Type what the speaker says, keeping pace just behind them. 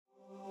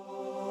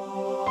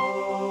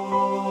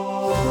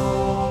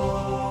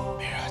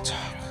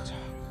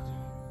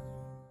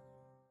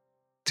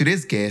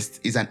Today's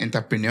guest is an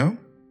entrepreneur,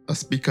 a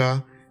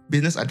speaker,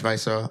 business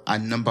advisor,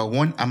 and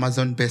 #1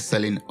 Amazon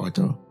best-selling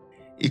author.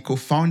 He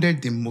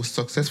co-founded the most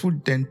successful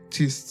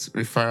dentist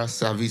referral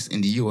service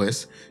in the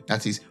US,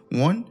 that is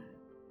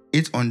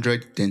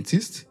 1-800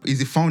 Dentist. He's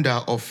the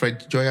founder of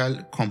Fred Joyal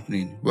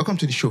Company. Welcome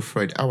to the show,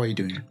 Fred. How are you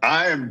doing?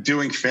 I am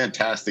doing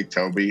fantastic,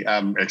 Toby.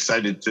 I'm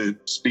excited to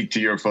speak to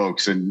your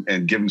folks and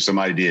give them some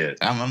ideas.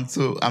 I'm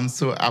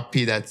so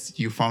happy that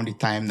you found the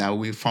time now.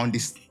 We found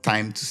this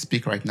time to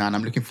speak right now, and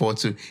I'm looking forward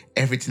to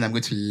everything I'm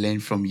going to learn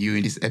from you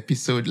in this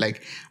episode.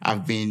 Like,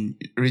 I've been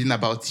reading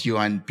about you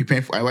and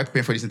preparing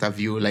for this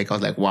interview. Like, I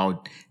was like,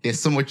 wow, there's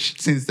so much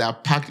things that are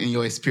packed in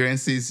your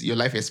experiences, your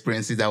life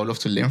experiences that I would love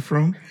to learn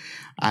from.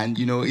 And,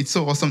 it's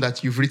so awesome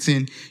that you've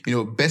written,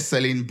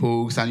 best-selling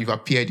books, and you've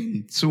appeared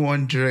in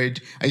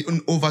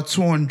over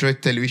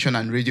 200 television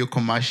and radio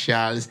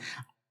commercials.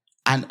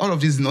 And all of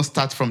this did not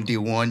start from day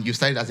one. You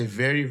started as a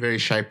very, very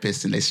shy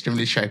person,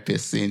 extremely shy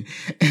person.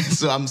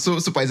 So I'm so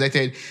super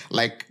excited,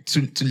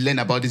 to learn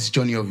about this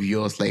journey of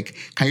yours. Like,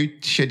 can you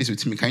share this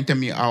with me? Can you tell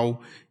me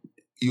how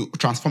you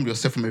transformed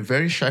yourself from a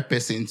very shy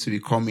person to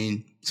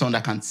becoming someone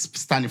that can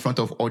stand in front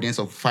of audience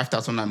of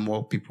 5,000 and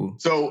more people?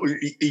 So,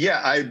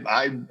 yeah,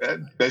 I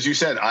as you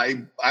said,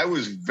 I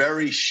was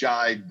very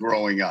shy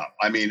growing up.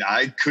 I mean,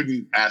 I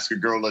couldn't ask a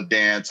girl to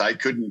dance. I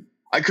couldn't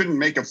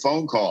make a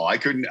phone call.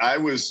 I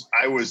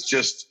was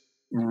just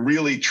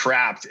really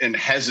trapped and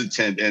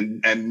hesitant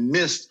and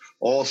missed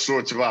all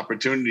sorts of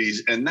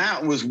opportunities. And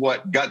that was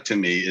what got to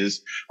me,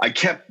 is I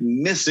kept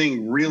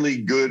missing really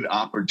good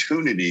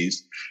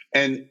opportunities.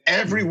 And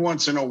every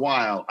once in a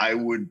while, I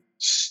would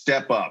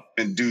step up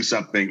and do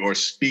something or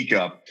speak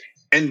up,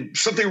 and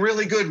something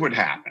really good would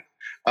happen.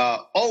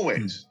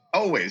 Always.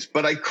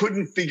 But I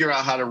couldn't figure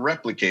out how to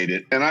replicate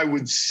it. And I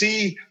would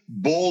see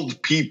bold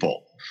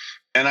people,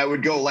 and I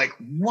would go like,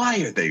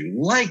 why are they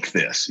like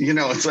this?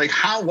 It's like,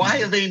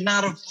 why are they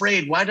not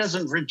afraid? Why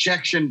doesn't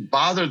rejection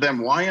bother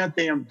them? Why aren't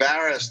they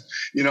embarrassed?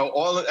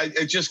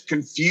 It just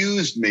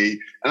confused me.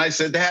 And I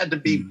said, they had to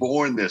be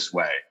born this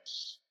way.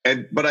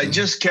 But I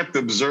just kept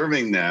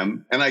observing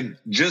them, and I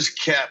just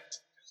kept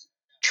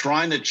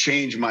trying to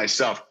change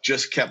myself,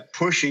 just kept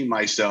pushing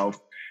myself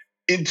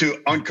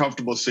into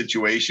uncomfortable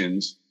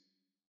situations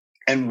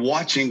and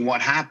watching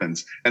what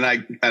happens. And I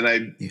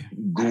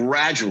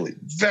gradually,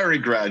 very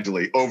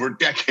gradually, over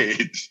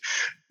decades,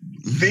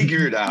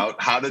 figured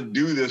out how to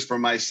do this for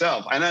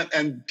myself.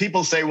 And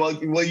people say, well,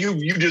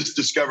 you just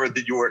discovered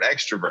that you were an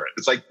extrovert.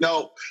 It's like,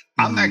 no,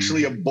 I'm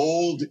actually a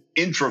bold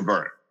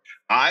introvert.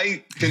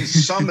 I can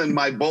summon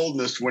my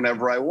boldness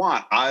whenever I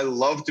want. I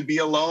love to be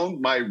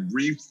alone. My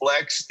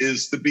reflex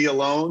is to be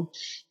alone.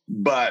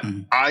 But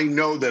I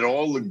know that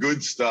all the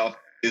good stuff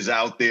is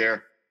out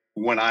there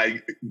when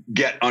I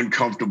get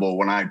uncomfortable,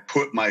 when I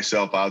put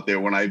myself out there,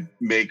 when I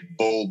make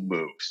bold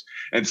moves.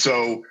 And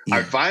so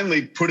I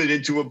finally put it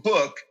into a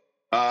book,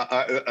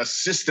 a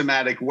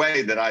systematic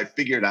way that I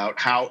figured out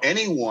how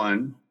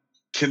anyone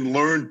can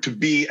learn to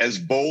be as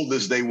bold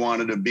as they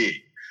wanted to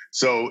be.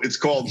 So it's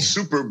called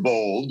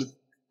Superbold.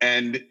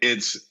 And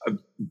it's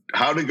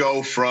how to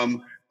go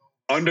from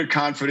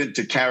underconfident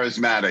to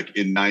charismatic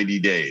in 90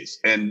 days.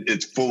 And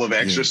it's full of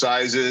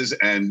exercises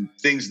and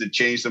things that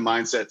change the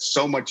mindset.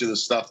 So much of the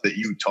stuff that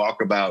you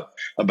talk about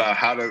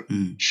how to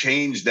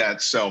change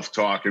that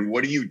self-talk, and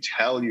what do you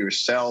tell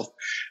yourself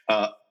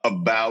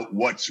about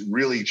what's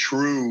really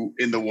true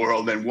in the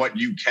world and what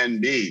you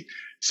can be.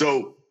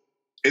 So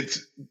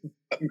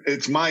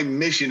it's my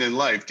mission in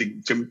life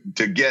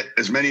to get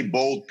as many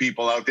bold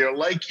people out there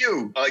like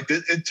you. Like,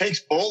 it takes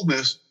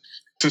boldness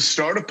to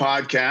start a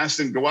podcast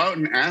and go out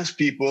and ask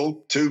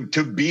people to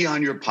be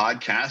on your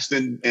podcast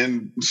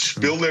and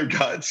spill their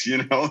guts,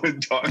 and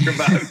talk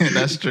about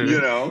that's true.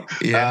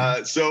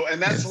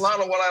 And that's a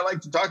lot of what I like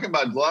to talk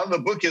about. A lot of the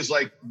book is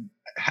like,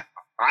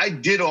 I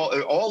did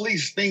all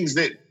these things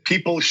that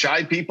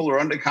shy people or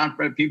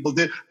underconfident people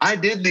did. I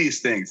did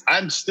these things.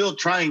 I'm still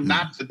trying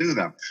not to do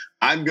them.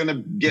 I'm going to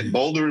get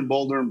bolder and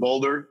bolder and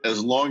bolder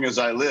as long as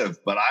I live.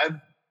 But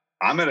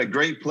I'm at a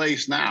great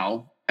place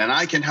now, and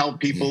I can help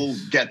people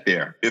get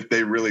there if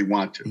they really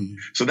want to.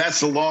 So that's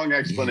the long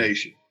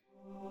explanation.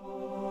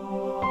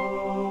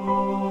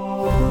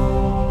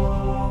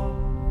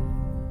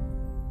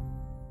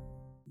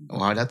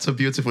 Wow, that's so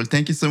beautiful.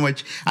 Thank you so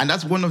much. And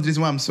that's one of the reasons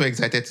why I'm so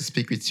excited to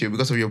speak with you,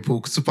 because of your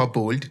book,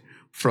 Superbold,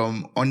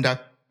 From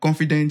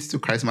Underconfident to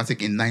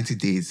Charismatic in 90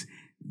 Days.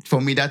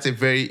 For me, that's a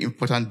very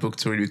important book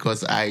to read,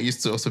 because I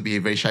used to also be a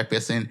very shy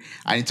person.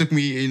 And it took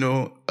me,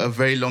 a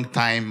very long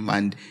time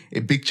and a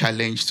big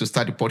challenge to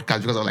start the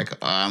podcast, because I'm like,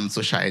 I'm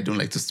so shy. I don't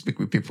like to speak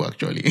with people,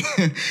 actually.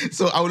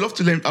 So I would love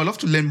to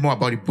learn more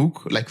about the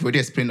book, like we already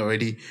explained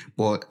already,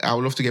 but I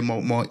would love to get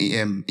more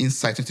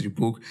insight into the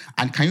book.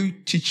 And can you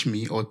teach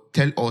me or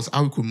tell us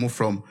how we could move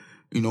from,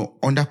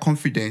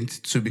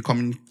 underconfident to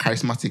becoming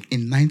charismatic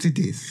in 90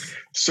 days?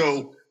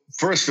 So,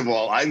 first of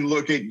all, I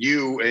look at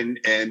you and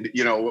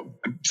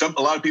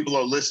a lot of people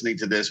are listening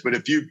to this, but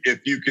if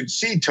you can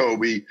see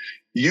Toby,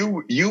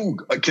 you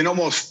can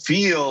almost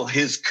feel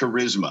his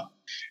charisma.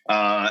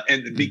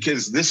 And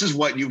because this is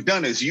what you've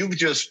done is you've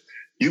just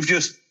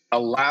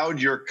allowed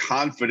your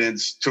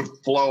confidence to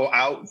flow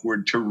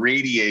outward, to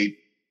radiate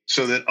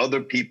so that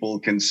other people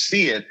can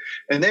see it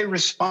and they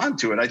respond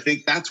to it. I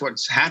think that's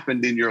what's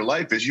happened in your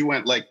life is you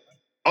went like,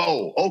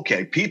 oh,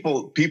 okay,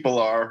 people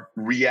are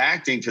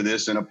reacting to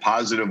this in a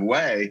positive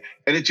way,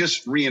 and it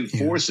just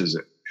reinforces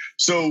it.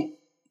 So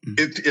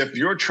if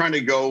you're trying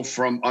to go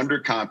from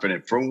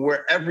underconfident, from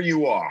wherever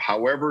you are,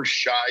 however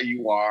shy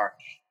you are,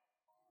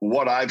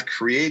 what I've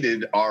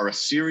created are a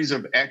series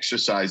of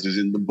exercises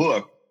in the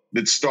book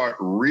that start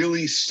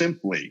really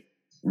simply,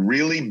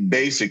 really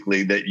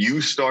basically, that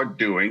you start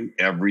doing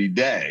every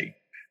day.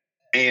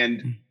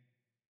 And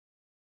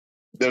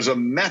there's a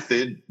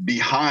method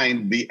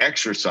behind the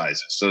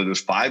exercises. So there's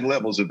 5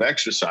 levels of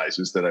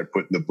exercises that I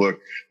put in the book,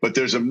 but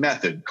there's a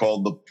method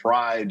called the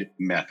PRIDE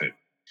method.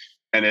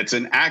 And it's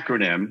an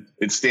acronym.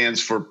 It stands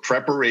for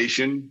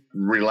preparation,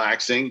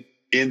 relaxing,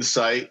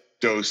 insight,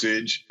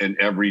 dosage, and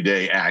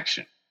everyday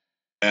action.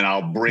 And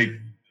I'll break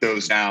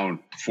those down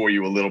for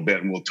you a little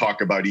bit, and we'll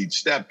talk about each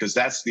step, because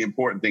that's the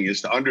important thing,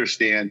 is to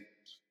understand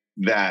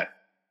that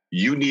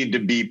you need to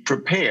be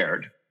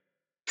prepared,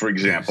 for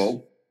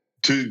example,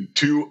 to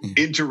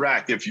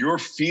interact. If you're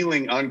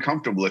feeling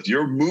uncomfortable, if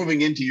you're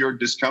moving into your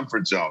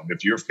discomfort zone,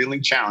 if you're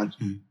feeling challenged,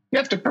 you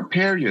have to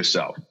prepare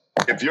yourself.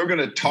 If you're going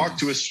to talk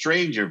to a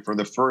stranger for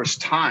the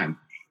first time,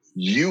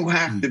 you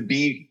have to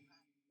be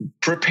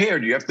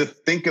prepared. You have to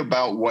think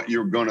about what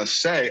you're going to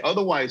say.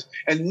 Otherwise,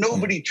 and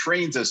nobody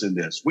trains us in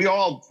this. We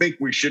all think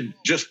we should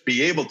just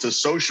be able to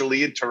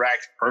socially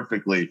interact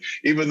perfectly.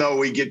 Even though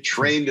we get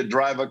trained to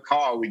drive a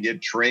car, we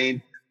get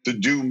trained to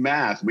do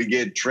math, we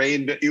get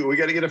trained, we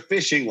got to get a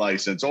fishing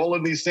license. All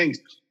of these things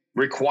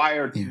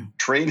require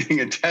training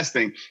and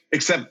testing,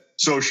 except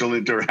social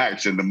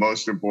interaction, the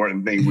most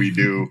important thing we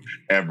do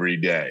every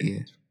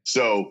day.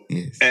 So,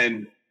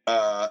 and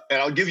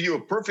I'll give you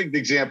a perfect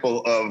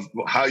example of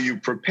how you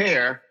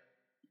prepare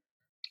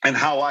and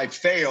how I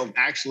failed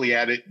actually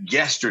at it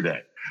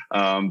yesterday,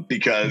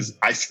 because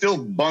I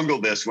still bungle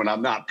this when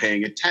I'm not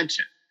paying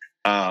attention.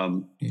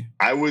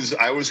 I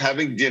was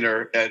having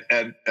dinner at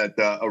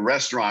a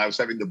restaurant. I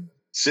was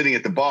sitting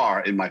at the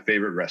bar in my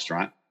favorite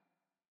restaurant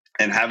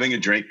and having a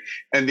drink.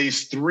 And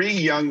these 3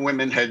 young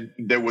women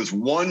there was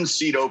 1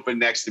 seat open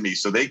next to me,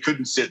 so they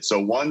couldn't sit. So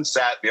 1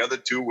 sat, the other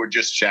 2 were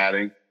just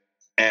chatting.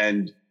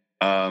 And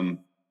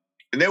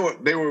they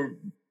were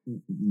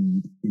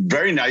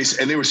very nice,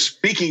 and they were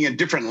speaking a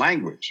different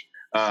language.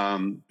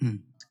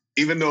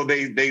 Even though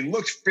they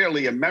looked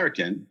fairly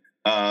American,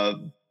 but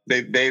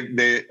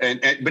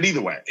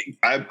either way,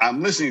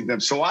 I'm listening to them.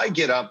 So I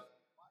get up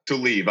to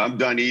leave. I'm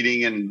done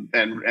eating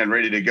and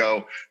ready to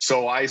go.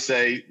 So I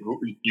say,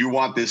 "You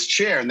want this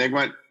chair?" And they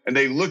went and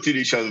they looked at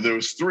each other. There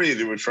was 3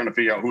 that were trying to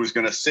figure out who was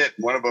going to sit.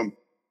 One of them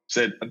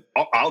said,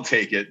 "I'll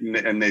take it,"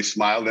 and they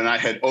smiled. And I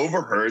had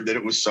overheard that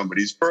it was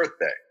somebody's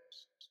birthday.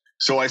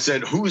 So I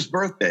said, "Whose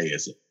birthday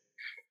is it?"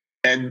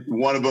 And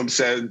one of them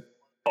said,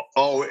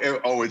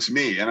 "Oh, it's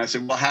me." And I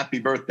said, "Well, happy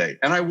birthday."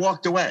 And I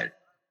walked away.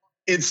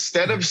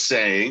 Instead of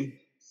saying,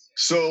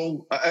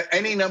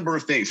 any number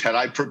of things. Had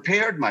I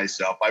prepared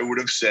myself, I would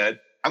have said,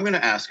 I'm going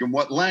to ask them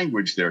what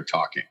language they're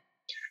talking.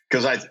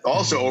 Because I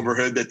also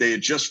overheard that they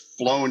had just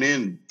flown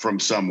in from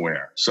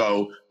somewhere.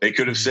 So they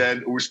could have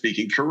said, we're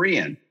speaking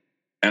Korean.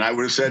 And I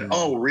would have said,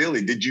 oh,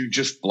 really? Did you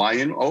just fly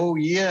in? Oh,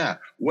 yeah.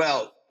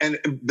 Well, and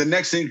the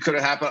next thing could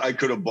have happened, I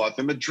could have bought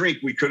them a drink.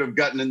 We could have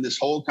gotten in this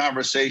whole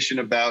conversation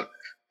about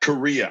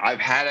Korea. I've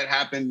had it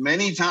happen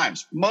many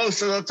times.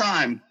 Most of the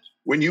time,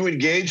 when you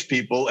engage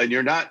people and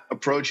you're not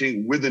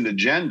approaching with an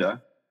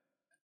agenda,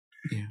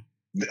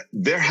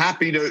 they're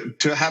happy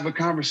to have a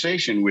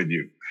conversation with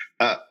you.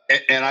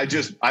 And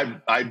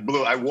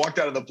I walked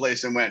out of the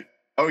place and went,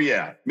 oh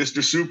yeah,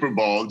 Mr.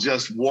 Superbold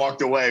just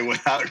walked away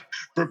without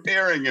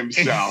preparing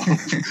himself.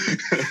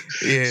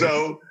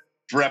 So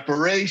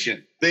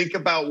preparation, think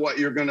about what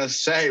you're going to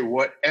say,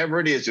 whatever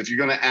it is. If you're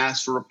going to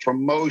ask for a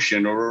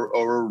promotion or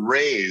a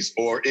raise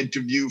or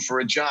interview for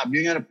a job,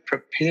 you got to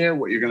prepare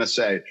what you're going to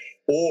say.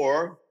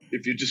 Or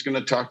if you're just going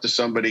to talk to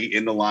somebody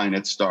in the line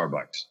at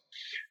Starbucks,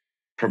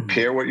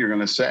 prepare what you're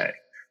going to say.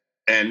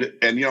 And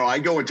I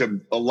go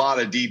into a lot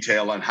of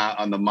detail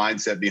on the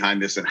mindset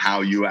behind this and how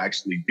you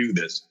actually do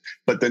this.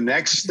 But the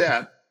next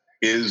step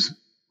is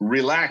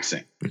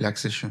relaxing.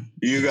 Relaxation.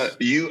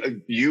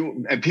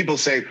 You and people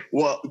say,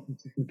 well,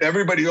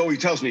 everybody always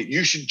tells me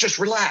you should just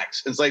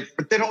relax. It's like,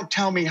 but they don't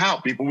tell me how.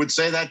 People would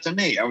say that to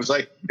me. I was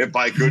like, if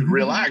I could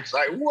relax,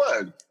 I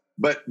would.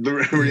 But the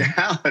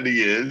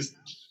reality is,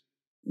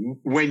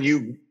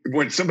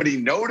 when somebody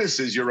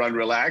notices you're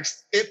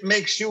unrelaxed, it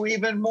makes you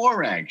even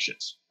more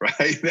anxious,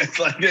 right? That's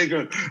like they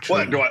go,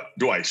 what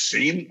do I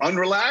seem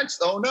unrelaxed?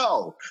 Oh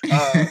no.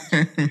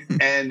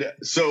 And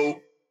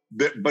so,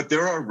 but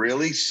there are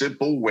really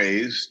simple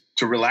ways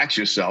to relax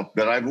yourself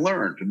that I've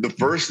learned. The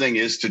first thing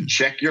is to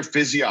check your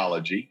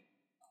physiology,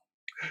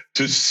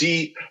 to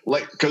see,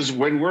 like, because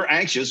when we're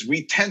anxious,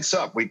 we tense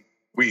up.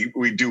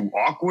 We do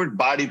awkward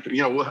body,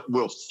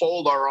 we'll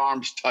fold our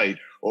arms tight,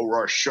 or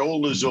our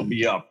shoulders will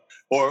be up.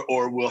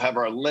 or we'll have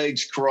our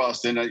legs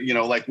crossed and,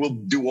 like we'll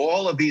do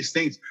all of these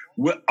things.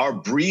 Our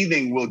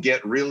breathing will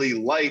get really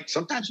light.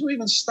 Sometimes we'll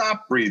even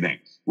stop breathing,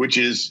 which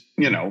is,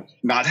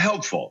 not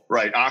helpful,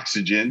 right?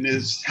 Oxygen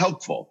is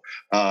helpful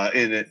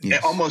in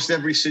almost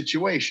every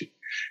situation.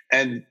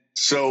 And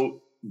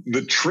so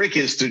the trick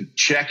is to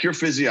check your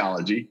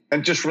physiology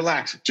and just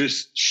relax it.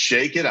 Just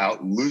shake it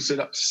out, loosen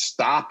it up,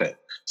 stop it.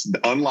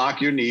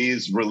 Unlock your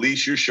knees,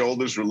 release your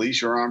shoulders,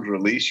 release your arms,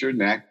 release your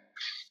neck,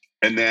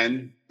 and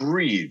then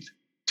breathe.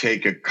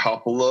 Take a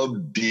couple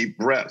of deep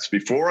breaths.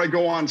 Before I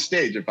go on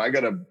stage, if I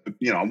got I'm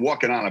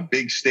walking on a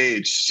big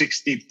stage,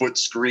 60-foot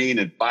screen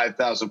and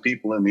 5,000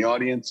 people in the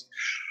audience,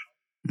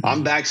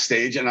 I'm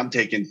backstage and I'm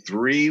taking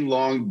 3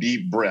 long,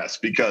 deep breaths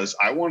because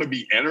I want to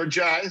be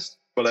energized,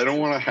 but I don't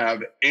want to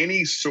have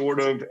any sort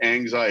of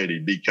anxiety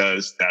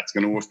because that's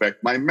going to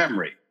affect my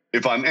memory.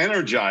 If I'm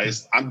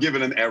energized, I'm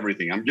giving them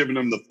everything. I'm giving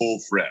them the full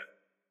threat.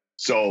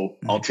 So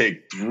I'll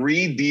take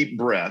 3 deep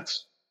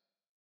breaths.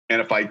 And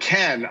if I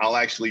can, I'll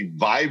actually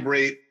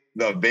vibrate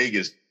the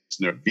vagus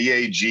nerve,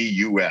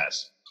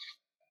 VAGUS.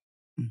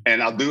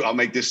 And I'll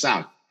make this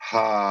sound.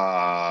 Ha.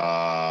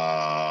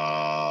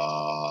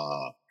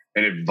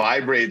 And it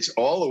vibrates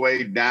all the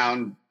way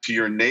down to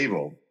your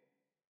navel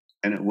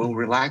and it will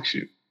relax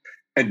you.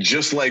 And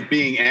just like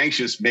being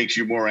anxious makes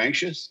you more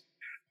anxious,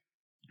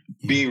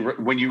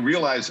 when you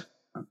realize,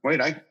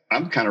 wait,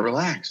 I'm kind of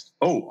relaxed.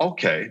 Oh,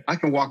 okay. I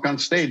can walk on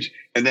stage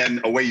and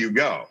then away you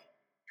go.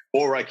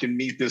 Or I can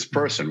meet this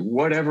person,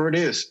 whatever it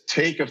is,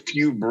 take a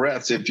few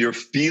breaths. If you're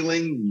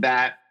feeling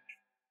that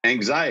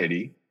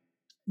anxiety,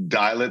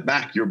 dial it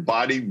back. Your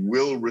body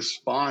will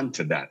respond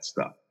to that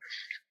stuff.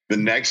 The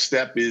next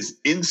step is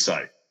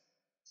insight.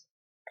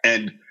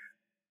 And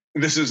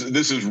this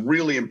is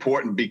really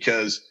important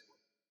because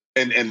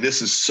And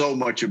this is so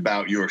much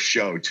about your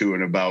show too,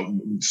 and about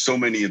so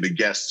many of the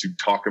guests who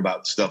talk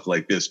about stuff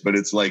like this. But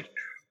it's like,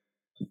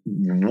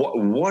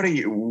 what are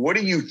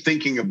you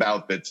thinking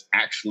about that's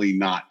actually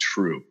not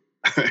true?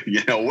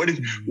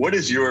 What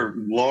is your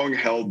long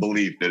held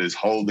belief that is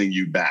holding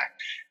you back?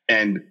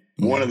 And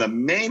one of the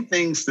main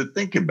things to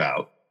think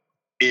about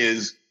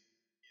is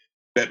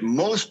that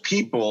most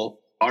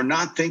people are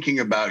not thinking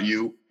about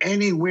you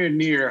anywhere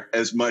near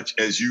as much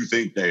as you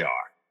think they are.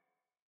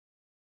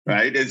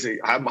 Right?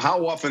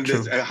 How often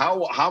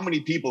how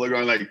many people are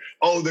going like,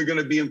 oh, they're going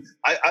to be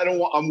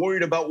I'm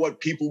worried about what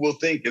people will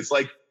think. It's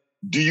like,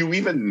 do you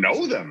even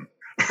know them?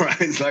 Right?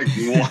 It's like,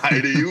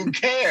 why do you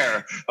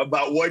care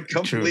about what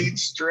complete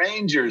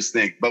strangers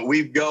think? But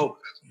we go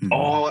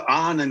all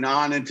on and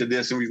on into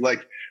this. And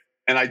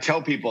and I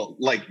tell people,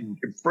 like,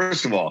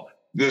 first of all,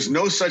 there's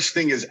no such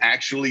thing as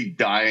actually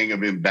dying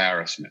of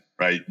embarrassment,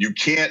 right? You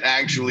can't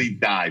actually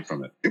die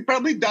from it. You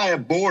probably die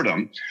of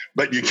boredom,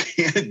 but you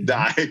can't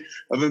die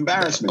of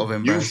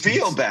embarrassment. You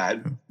feel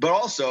bad, but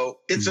also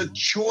it's a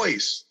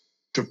choice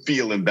to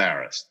feel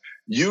embarrassed.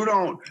 You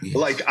don't,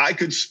 like, I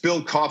could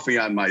spill coffee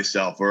on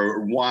myself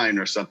or wine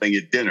or something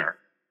at dinner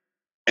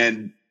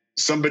and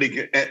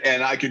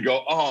and I could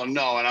go, oh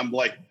no, and I'm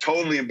like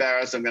totally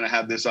embarrassed. I'm going to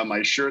have this on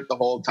my shirt the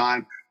whole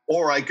time.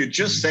 Or I could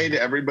just say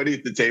to everybody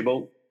at the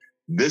table,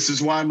 this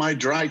is why my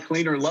dry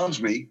cleaner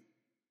loves me.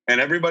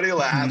 And everybody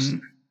laughs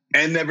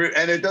and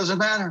it doesn't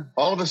matter.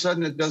 All of a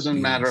sudden, it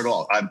doesn't matter at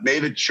all. I've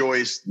made a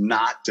choice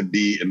not to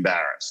be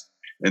embarrassed.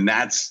 And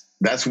that's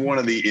one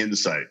of the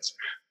insights.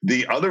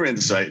 The other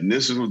insight, and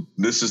this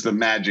is the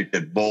magic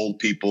that bold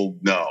people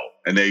know,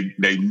 and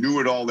they knew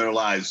it all their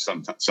lives,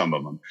 some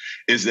of them,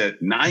 is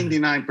that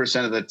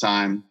 99% of the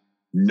time,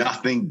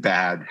 nothing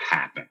bad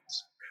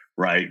happens.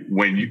 Right?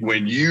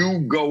 When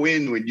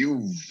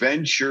you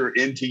venture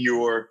into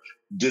your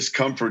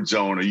discomfort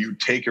zone or you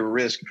take a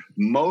risk,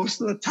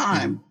 most of the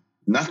time,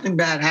 nothing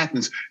bad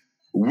happens.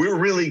 We're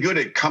really good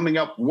at coming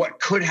up what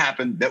could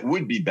happen that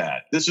would be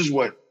bad. This is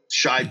what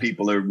shy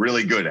people are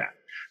really good at.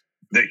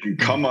 They can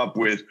come up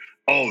with,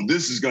 oh,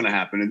 this is going to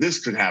happen and this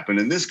could happen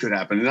and this could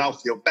happen and I'll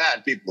feel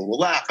bad. People will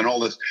laugh and all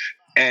this.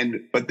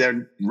 But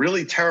they're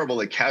really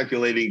terrible at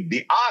calculating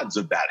the odds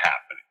of that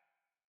happening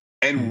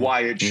and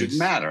why it should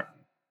matter.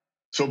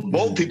 So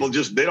bold people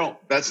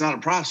that's not a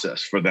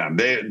process for them.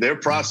 Their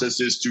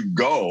process is to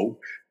go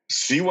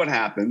see what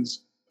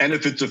happens. And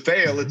if it's a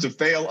fail, it's a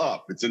fail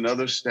up. It's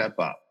another step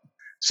up.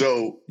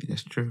 So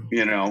that's true.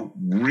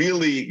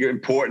 Really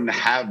important to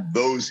have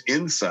those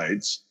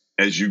insights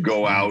as you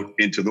go out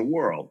into the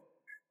world.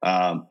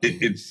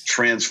 It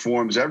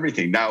transforms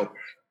everything. Now,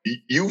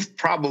 you've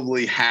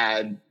probably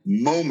had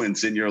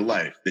moments in your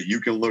life that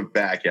you can look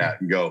back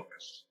at and go,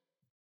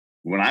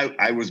 when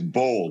I was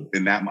bold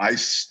in that, I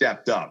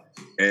stepped up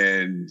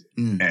and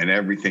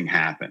everything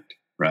happened,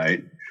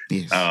 right?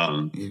 Yes.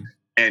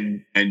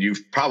 And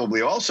you've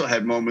probably also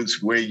had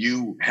moments where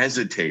you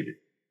hesitated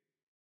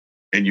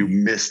and you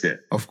missed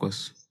it. Of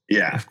course.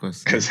 Yeah. Of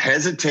course. Because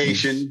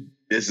hesitation,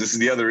 this is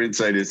the other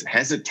insight, is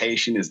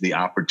hesitation is the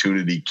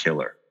opportunity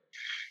killer.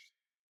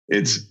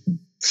 It's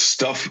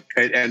stuff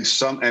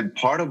and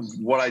part of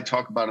what I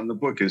talk about in the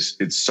book is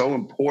it's so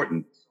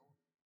important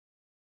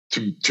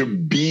to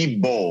be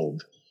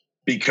bold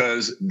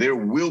because there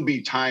will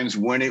be times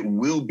when it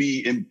will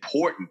be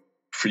important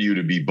for you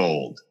to be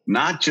bold,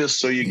 not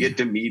just so you get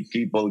to meet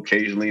people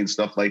occasionally and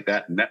stuff like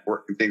that,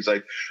 network and things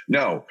like.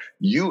 No,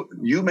 you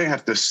may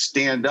have to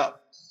stand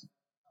up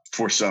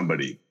for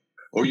somebody,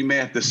 or you may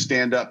have to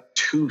stand up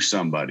to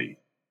somebody,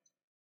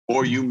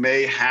 or you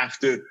may have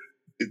to,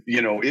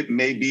 it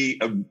may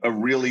be a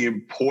really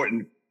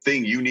important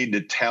thing you need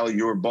to tell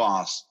your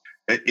boss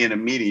in a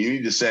meeting. You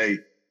need to say,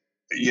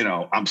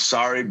 I'm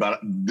sorry, but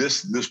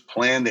this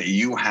plan that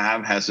you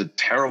have has a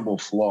terrible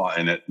flaw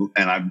in it,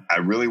 and I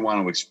really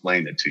want to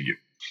explain it to you.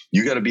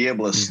 You got to be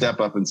able to step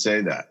up and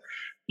say that.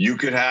 You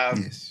could have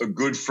a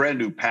good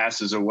friend who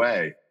passes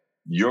away.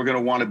 You're going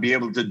to want to be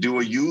able to do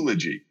a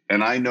eulogy.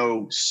 And I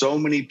know so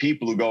many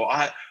people who go,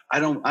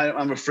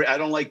 I'm afraid, I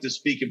don't like to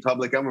speak in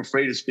public. I'm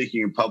afraid of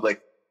speaking in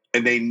public.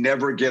 And they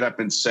never get up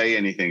and say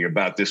anything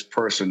about this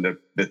person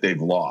that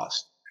they've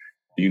lost.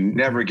 You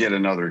never get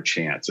another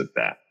chance at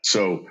that.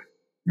 So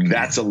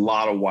that's a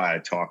lot of why I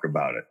talk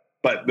about it.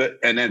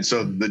 And then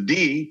so the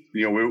D,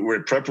 we're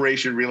at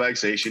preparation,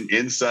 relaxation,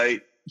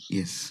 insight.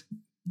 Yes.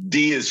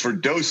 D is for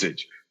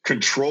dosage.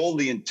 Control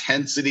the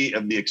intensity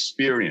of the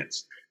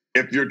experience.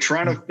 If you're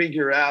trying to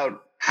figure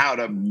out how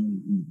to,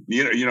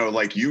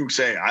 like you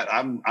say,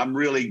 I'm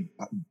really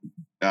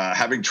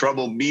having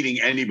trouble meeting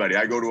anybody.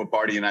 I go to a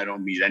party and I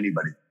don't meet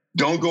anybody.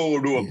 Don't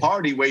go to a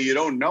party where you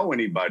don't know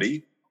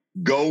anybody.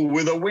 Go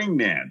with a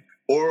wingman,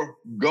 or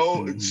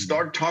go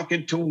start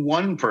talking to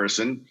one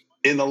person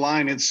in the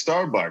line at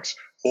Starbucks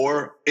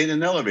or in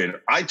an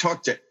elevator. I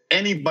talk to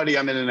anybody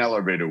I'm in an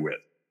elevator with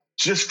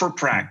just for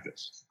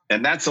practice.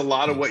 And that's a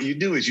lot of what you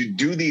do, is you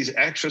do these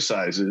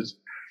exercises,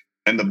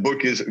 and the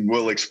book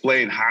will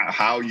explain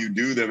how you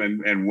do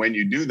them and when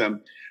you do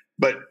them.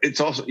 But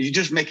it's also, you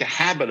just make a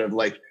habit of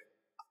like,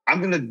 I'm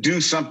going to do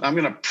something. I'm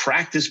going to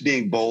practice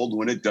being bold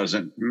when it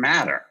doesn't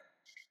matter.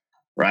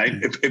 Right.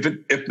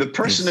 If the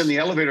person in the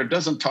elevator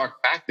doesn't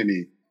talk back to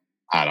me,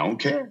 I don't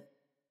care.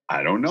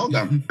 I don't know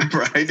them.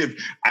 Right.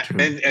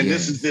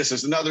 This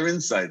is another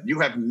insight. You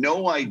have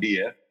no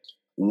idea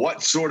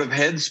what sort of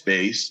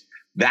headspace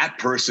that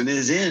person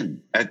is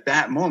in at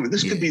that moment.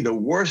 This could be the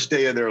worst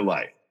day of their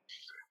life,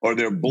 or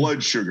their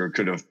blood sugar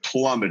could have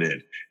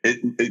plummeted.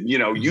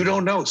 You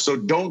don't know. So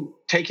don't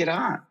take it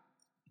on.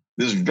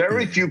 There's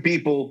very few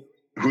people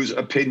whose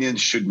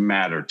opinions should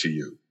matter to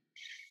you.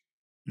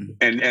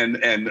 And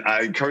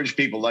I encourage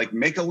people, like,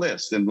 make a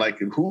list and like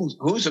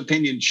whose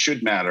opinion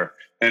should matter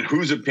and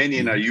whose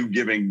opinion are you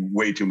giving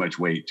way too much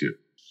weight to.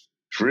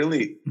 It's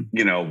really,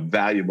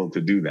 valuable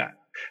to do that.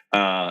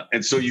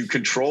 And so you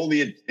control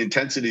the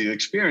intensity of the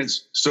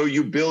experience. So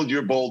you build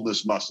your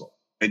boldness muscle,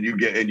 and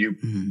you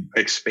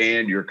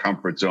expand your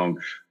comfort zone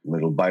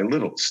little by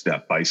little,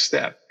 step by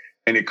step.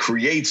 And it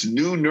creates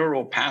new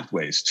neural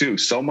pathways too.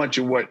 So much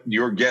of what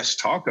your guests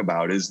talk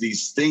about is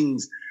these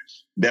things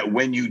that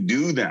when you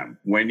do them,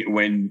 when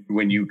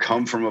you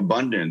come from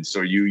abundance,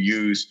 or you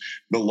use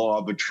the law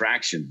of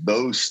attraction,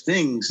 those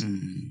things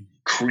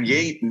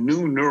create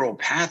new neural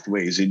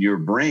pathways in your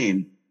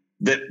brain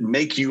that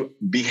make you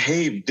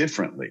behave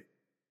differently.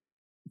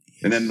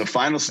 And then the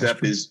final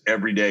step is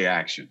everyday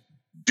action.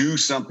 Do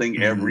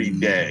something every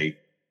day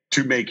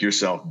to make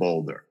yourself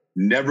bolder.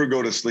 Never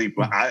go to sleep.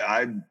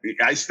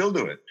 I still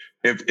do it.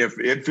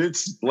 If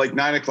it's like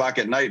 9:00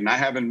 at night and I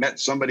haven't met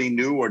somebody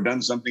new or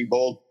done something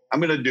bold, I'm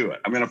going to do it.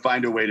 I'm going to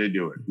find a way to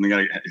do it. I'm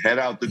going to head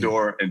out the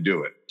door and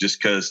do it,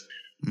 just because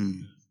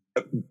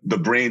the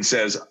brain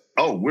says,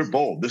 oh, we're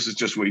bold. This is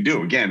just what we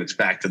do. Again, it's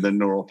back to the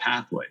neural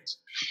pathways.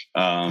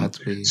 That's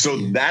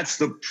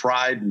the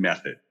pride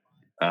method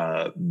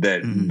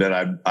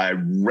that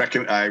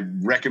I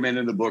recommend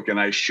in the book, and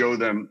I show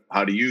them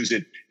how to use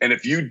it. And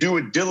if you do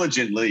it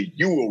diligently,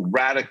 you will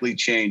radically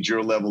change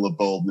your level of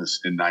boldness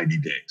in 90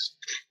 days.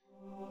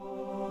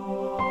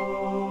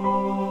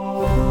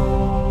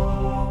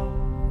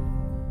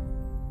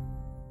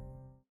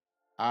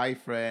 Hi,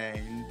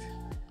 friend.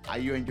 Are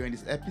you enjoying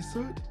this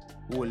episode?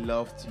 We would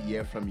love to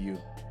hear from you.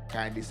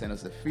 Kindly send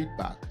us a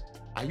feedback.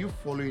 Are you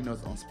following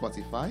us on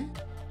Spotify,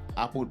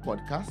 Apple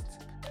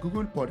Podcasts,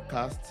 Google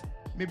Podcasts,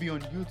 maybe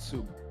on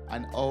YouTube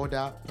and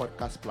other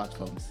podcast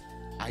platforms?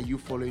 Are you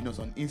following us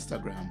on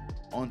Instagram,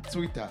 on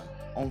Twitter,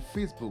 on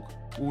Facebook?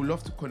 We would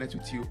love to connect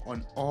with you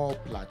on all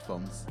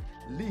platforms.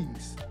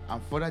 Links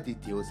and further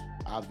details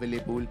are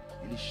available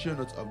in the show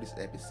notes of this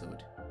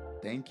episode.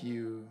 Thank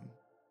you.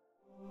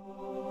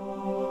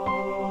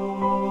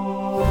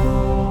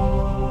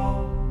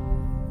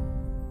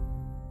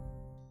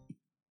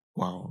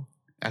 Wow,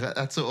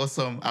 that's so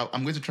awesome.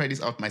 I'm going to try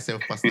this out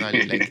myself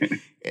personally. Like,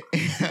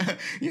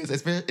 yes,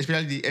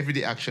 especially the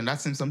everyday action. That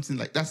seems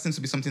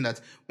to be something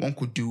that one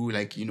could do,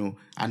 like,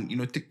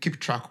 and keep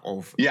track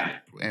of. Yeah.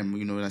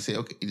 I say,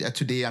 okay,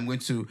 today I'm going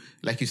to,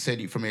 like you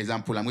said, from an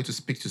example, I'm going to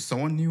speak to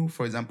someone new,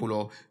 for example,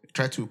 or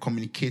try to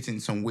communicate in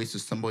some ways to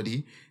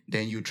somebody.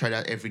 then you try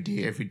that every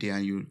day,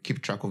 and you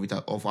keep track of it,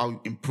 of how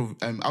you improve,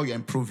 how you're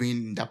improving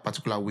in that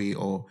particular way,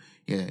 or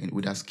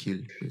with that skill,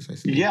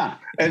 precisely. Yeah,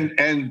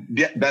 and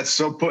that's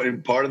so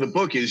part of the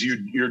book is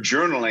you're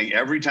journaling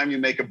every time you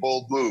make a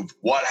bold move.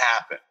 What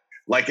happened?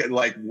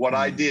 Like what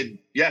I did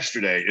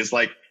yesterday is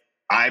like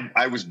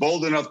I was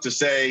bold enough to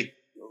say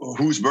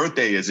whose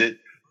birthday is it,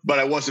 but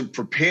I wasn't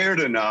prepared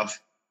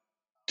enough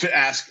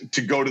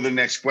to go to the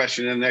next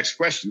question and the next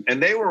question.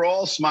 And they were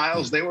all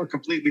smiles. They were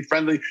completely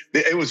friendly.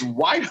 It was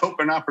wide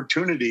open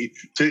opportunity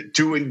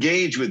to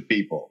engage with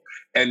people.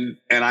 And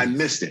I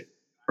missed it.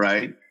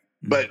 Right.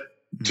 But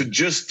to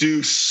just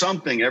do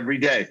something every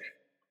day,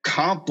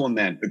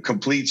 compliment a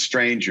complete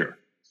stranger.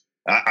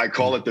 I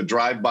call it the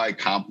drive-by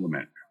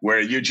compliment, where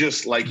you're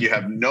just like, you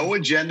have no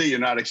agenda. You're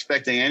not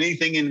expecting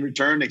anything in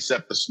return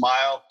except a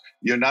smile.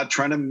 You're not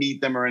trying to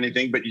meet them or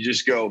anything, but you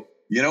just go,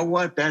 you know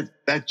what? That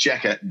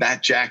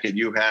jacket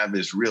you have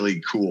is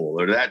really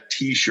cool, or that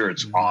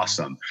T-shirt's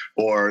awesome,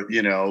 or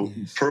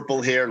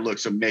purple hair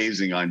looks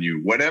amazing on you.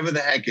 Whatever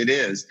the heck it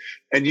is,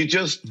 and you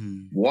just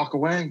walk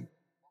away,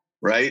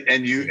 right?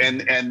 And you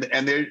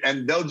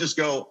and they'll just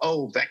go,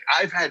 oh,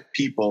 I've had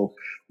people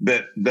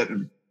that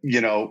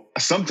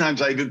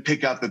sometimes I even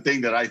pick out the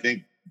thing that I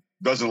think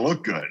doesn't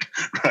look good,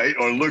 right,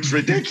 or looks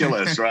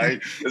ridiculous,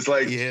 right? It's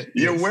like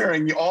you're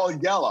wearing all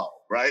yellow,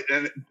 right?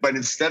 But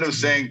instead of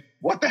saying,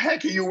 what the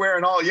heck are you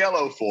wearing all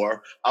yellow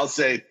for? I'll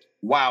say,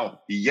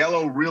 wow,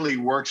 yellow really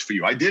works for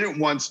you. I did it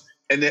once,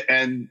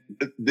 and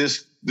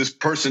this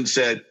person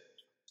said,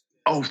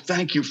 oh,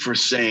 thank you for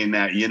saying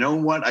that. You know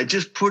what? I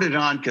just put it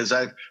on because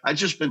I've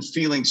just been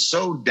feeling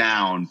so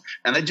down,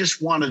 and I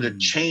just wanted to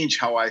change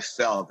how I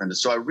felt. And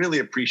so I really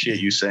appreciate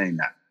you saying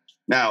that.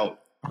 Now,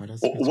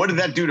 what did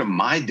that do to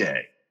my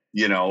day?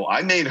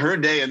 I made her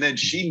day, and then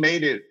she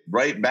made it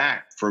right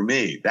back for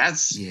me.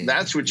 That's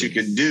what you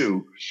can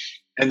do.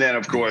 And then,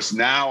 of course,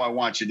 now I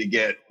want you to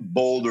get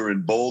bolder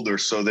and bolder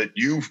so that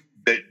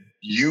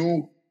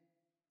you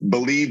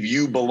believe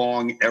you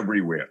belong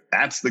everywhere.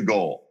 That's the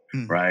goal,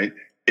 right?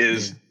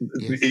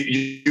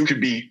 You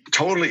could be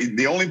totally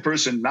the only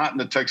person not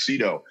in a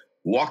tuxedo,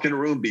 walk in a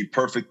room, be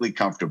perfectly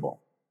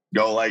comfortable.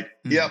 Go like,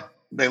 yep,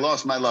 they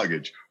lost my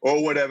luggage,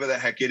 or whatever the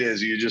heck it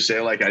is. You just say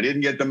like, I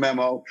didn't get the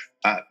memo,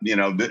 I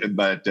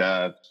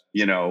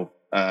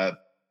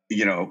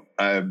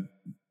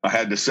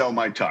had to sell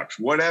my tux,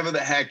 whatever the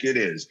heck it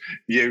is.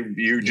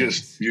 You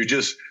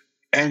just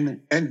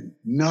and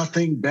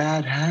nothing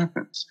bad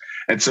happens.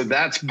 And so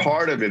that's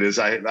part of it. Is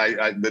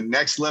the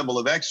next level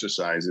of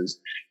exercises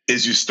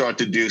is you start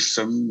to do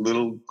some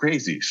little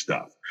crazy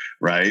stuff,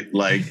 right?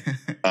 Like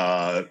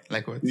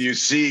like what? You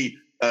see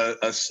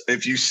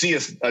if you see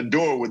a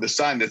door with a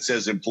sign that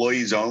says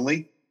employees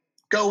only,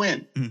 go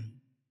in.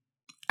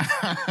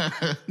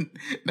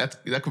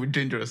 That could be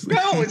dangerous.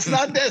 No, it's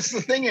not. That's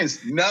the thing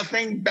is,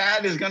 nothing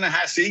bad is going to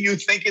happen. See, you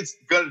think it's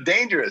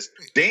dangerous.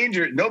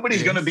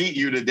 Nobody's going to beat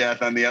you to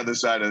death on the other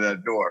side of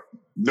that door.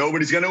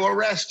 Nobody's going to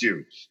arrest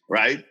you,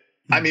 right?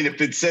 I mean,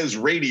 if it says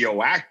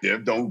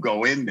radioactive, don't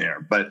go in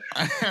there. But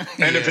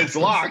and if it's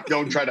locked,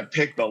 don't try to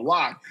pick the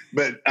lock.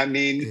 But I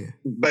mean,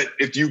 but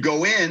if you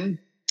go in,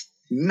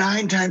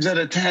 9 times out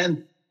of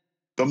 10,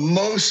 the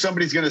most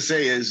somebody's going to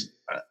say is,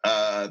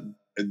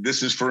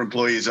 "This is for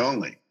employees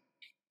only."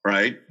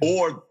 Right?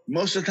 Or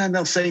most of the time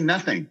they'll say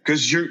nothing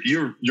because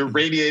you're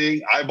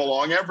radiating, I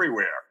belong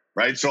everywhere.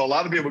 Right? So a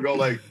lot of people go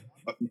like,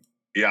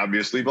 he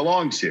obviously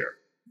belongs here.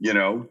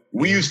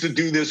 We used to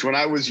do this when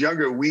I was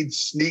younger. We'd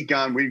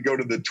go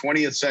to the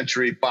 20th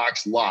Century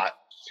Fox lot,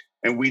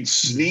 and we'd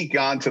sneak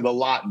onto the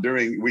lot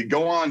we'd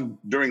go on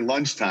during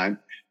lunchtime,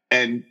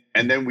 and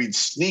then we'd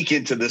sneak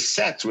into the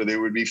sets where they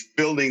would be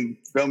filming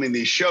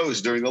these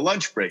shows during the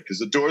lunch break because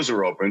the doors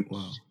are open.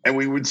 Wow. And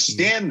we would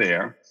stand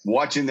there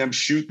watching them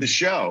shoot the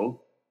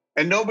show,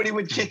 and nobody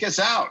would kick us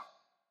out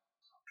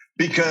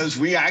because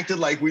we acted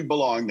like we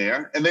belonged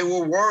there. And they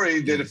were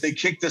worried that if they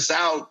kicked us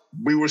out,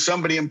 we were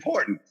somebody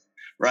important,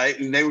 right?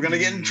 And they were going to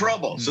get in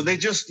trouble. So they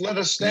just let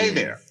us stay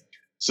there.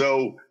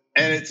 So,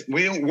 and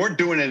we weren't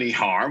doing any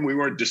harm. We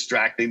weren't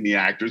distracting the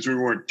actors. We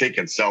weren't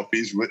taking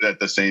selfies at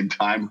the same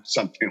time,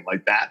 something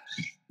like that.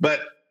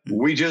 But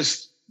we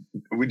just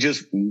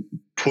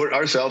put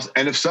ourselves,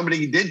 and if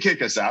somebody did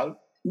kick us out,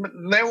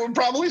 they were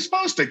probably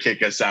supposed to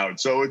kick us out.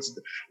 So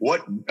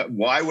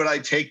why would I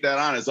take that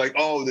on? It's like,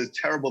 oh, this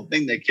terrible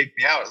thing, they kicked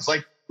me out. It's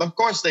like, of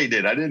course they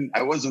did.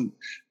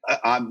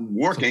 I'm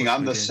working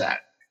on the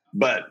set.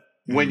 But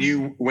when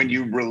you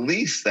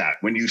release that,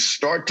 when you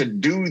start to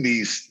do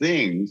these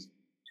things,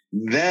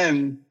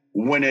 then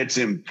when it's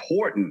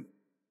important,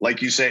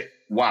 like you say,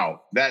 wow,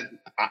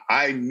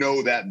 I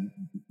know that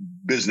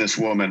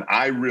businesswoman.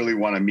 I really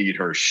want to meet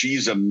her.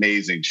 She's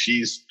amazing.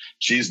 She's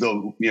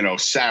the,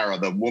 Sarah,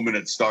 the woman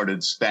that started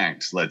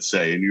Spanx, let's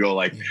say. And you go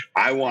like,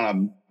 I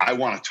want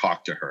to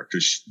talk to her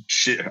because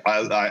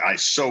I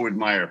so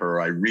admire her.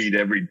 I read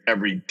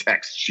every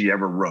text she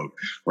ever wrote,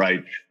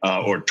 right?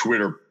 Or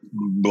Twitter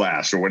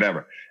blast or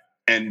whatever.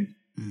 And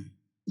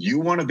you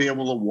want to be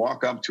able to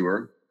walk up to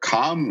her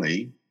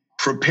calmly,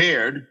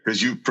 prepared,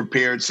 because you've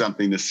prepared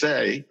something to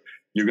say,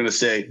 You're going to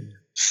say,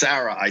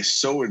 Sarah, I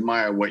so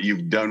admire what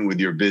you've done with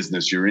your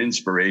business. You're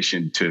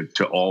inspiration to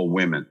all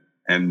women.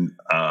 And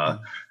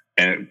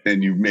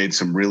you've made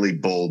some really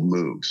bold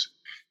moves.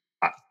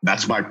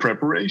 That's my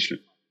preparation.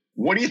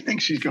 What do you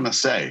think she's going to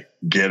say?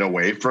 Get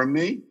away from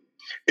me?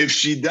 If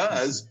she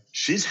does,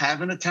 she's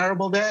having a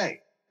terrible day.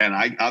 And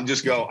I'll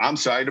just go, I'm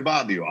sorry to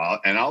bother you,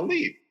 and I'll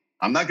leave.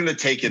 I'm not going to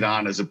take it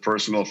on as a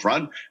personal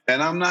affront,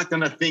 and I'm not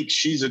going to think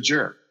she's a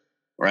jerk,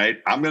 right?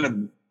 I'm going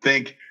to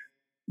think,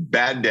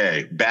 bad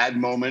day, bad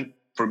moment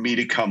for me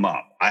to come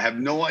up. I have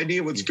no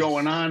idea what's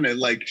going on.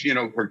 And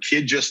her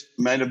kid just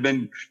might have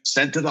been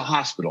sent to the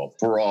hospital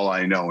for all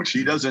I know. And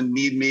she doesn't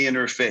need me in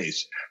her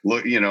face,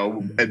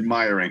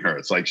 admiring her.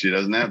 It's like she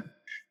doesn't have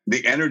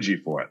the energy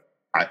for it.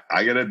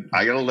 I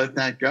gotta let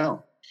that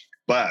go.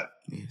 But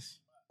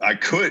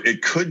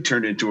it could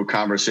turn into a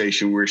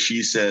conversation where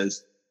she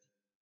says,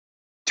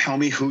 tell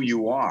me who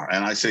you are.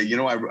 And I say,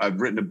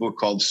 I've written a book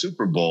called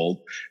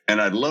Superbold,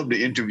 and I'd love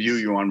to interview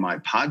you on my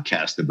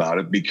podcast about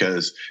it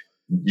because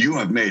you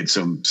have made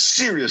some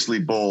seriously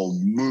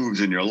bold moves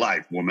in your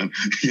life, woman.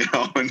 And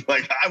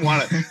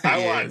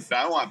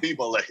I want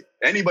people, like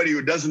anybody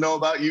who doesn't know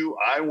about you,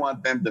 I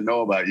want them to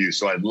know about you.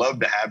 So I'd love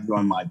to have you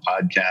on my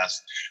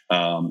podcast.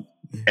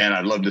 And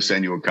I'd love to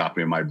send you a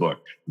copy of my book.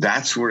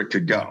 That's where it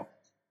could go.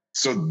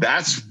 So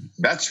that's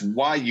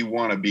why you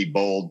want to be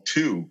bold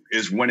too,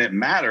 is when it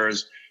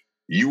matters,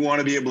 you want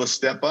to be able to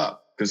step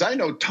up. Because I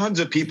know tons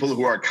of people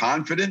who are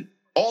confident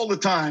all the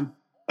time,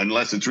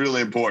 unless it's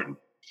really important,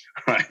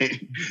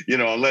 right?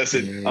 Unless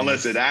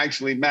it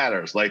actually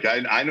matters. Like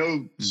I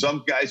know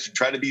some guys who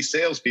try to be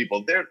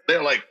salespeople.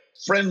 They're like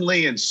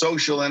friendly and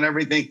social and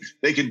everything.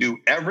 They can do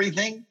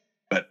everything,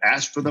 but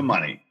ask for the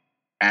money.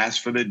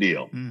 Ask for the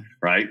deal,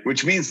 right?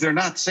 Which means they're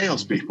not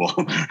salespeople,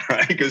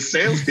 right? Because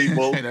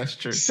salespeople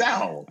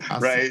sell,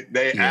 right?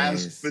 They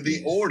ask for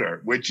the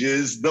order, which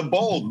is the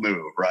bold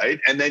move, right?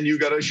 And then you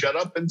got to shut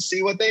up and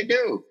see what they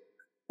do,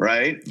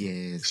 right?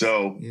 Yes.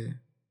 So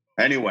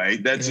anyway,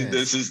 this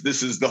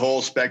is the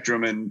whole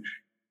spectrum, and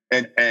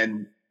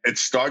it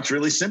starts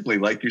really simply,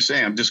 like you're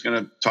saying. I'm just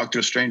going to talk to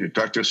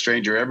a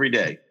stranger every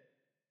day,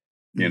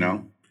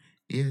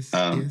 Yes,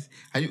 yes.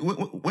 And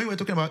when we were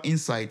talking about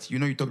insight, you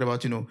talked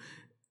about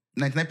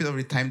 99% of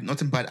the time,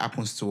 nothing bad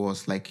happens to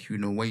us. Like,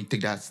 when you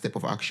take that step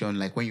of action,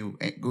 like when you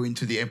go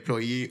into the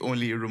employee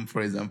only room,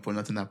 for example,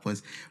 nothing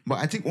happens. But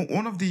I think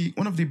one of the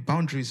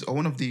boundaries, or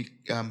one of the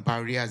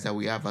barriers that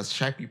we have as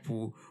shy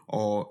people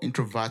or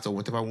introverts, or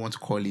whatever we want to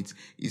call it,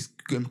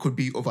 could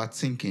be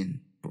overthinking,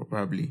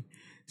 probably.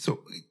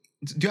 So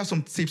do you have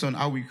some tips on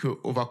how we could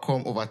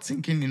overcome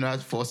overthinking in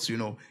order for us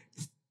to,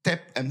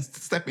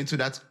 step into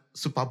that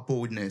super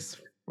boldness?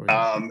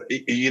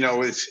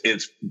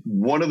 It's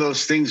one of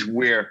those things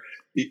where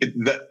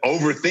the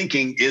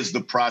overthinking is the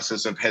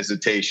process of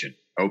hesitation.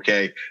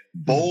 Okay.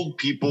 Bold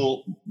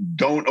people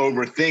don't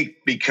overthink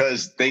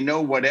because they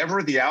know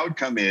whatever the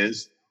outcome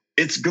is,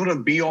 it's going to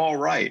be all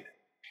right.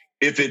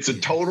 If it's a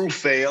total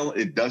fail,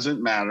 it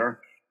doesn't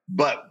matter.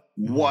 But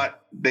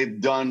what they've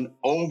done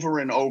over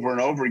and over and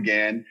over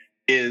again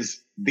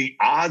is the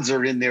odds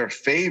are in their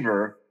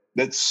favor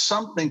that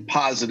something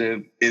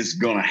positive is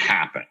going to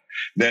happen.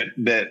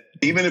 That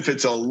even if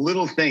it's a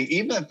little thing,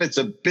 even if it's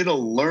a bit of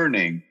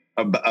learning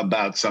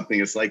about something,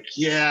 it's like,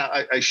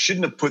 I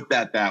shouldn't have put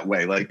that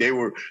way. Like they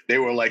were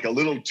like a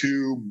little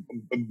too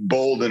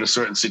bold in a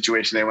certain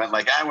situation. They went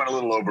I went a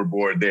little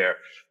overboard there.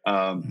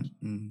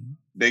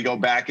 They go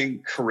back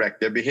and correct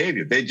their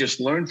behavior. They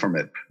just learn from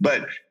it.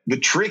 But the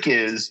trick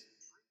is,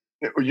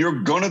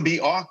 you're going to be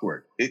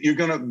awkward.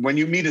 When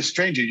you meet a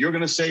stranger, you're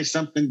going to say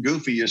something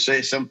goofy. You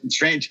say something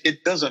strange.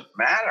 It doesn't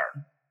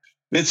matter.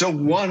 It's a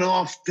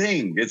one-off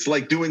thing. It's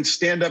like doing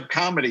stand-up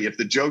comedy. If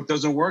the joke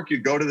doesn't work, you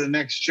go to the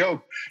next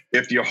joke.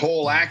 If your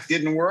whole act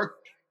didn't work,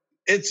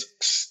 it's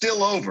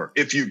still over.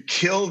 If you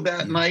killed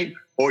that night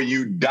or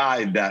you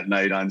died that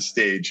night on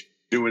stage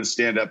doing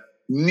stand-up,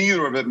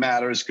 neither of it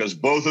matters because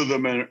both of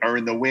them are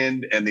in the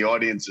wind and the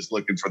audience is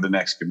looking for the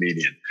next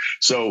comedian.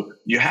 So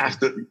you have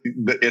to,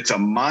 it's a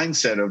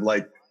mindset of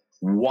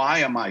why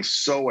am I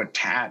so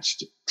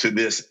attached to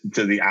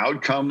the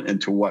outcome and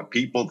to what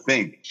people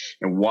think?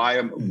 And why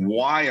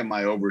am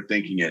I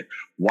overthinking it?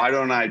 Why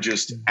don't I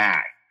just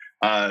act?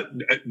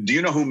 Do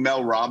you know who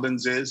Mel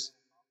Robbins is?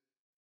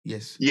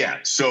 Yes. Yeah.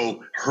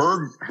 So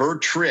her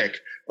trick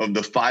of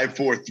the 5,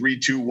 4, 3,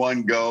 2,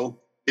 1, go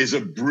is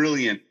a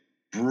brilliant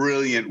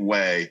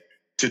way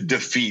to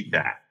defeat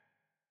that.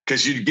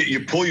 Because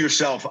you pull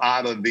yourself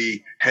out of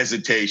the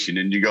hesitation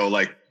and you go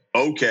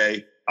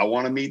okay, I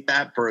want to meet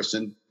that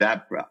person.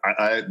 That's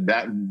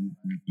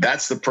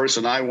the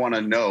person I want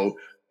to know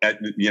at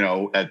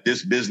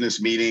this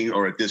business meeting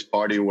or at this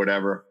party or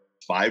whatever.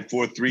 5,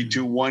 4, 3,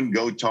 2, 1,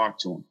 go talk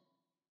to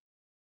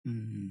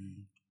him.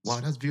 Wow,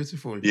 that's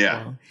beautiful.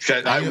 Yeah.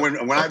 Wow.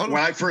 When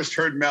I first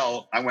heard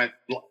Mel, I went,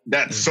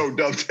 that so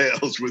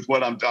dovetails with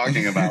what I'm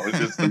talking about. It's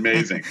just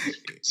amazing.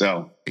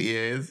 So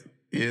yes.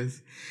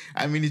 Yes.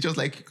 I mean, it's just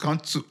like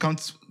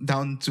count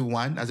down to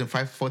one, as in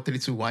 5, 4, 3,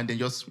 2, 1, then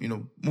just,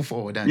 move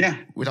forward and Yeah.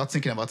 without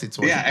thinking about it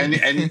twice Yeah. And,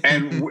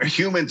 again.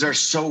 humans are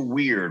so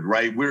weird,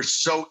 right? We're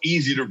so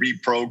easy to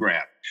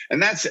reprogram.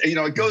 And that's,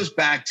 it goes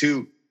back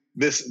to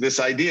this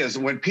idea is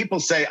when people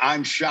say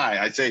I'm shy,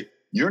 I say,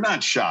 you're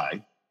not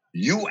shy.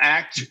 You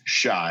act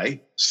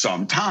shy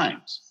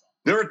sometimes.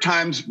 There are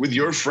times with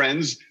your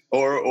friends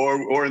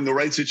or in the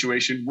right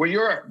situation where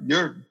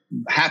you're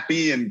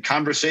happy and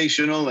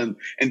conversational and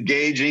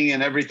engaging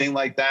and everything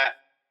like that.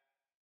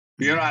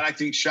 You're not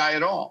acting shy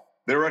at all.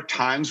 There are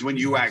times when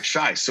you act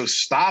shy. So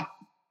stop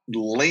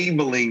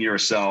labeling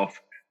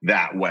yourself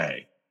that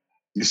way.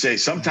 You say,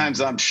 sometimes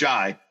I'm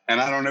shy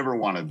and I don't ever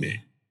want to be,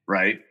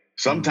 right?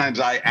 Sometimes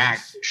I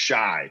act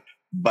shy,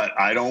 but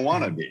I don't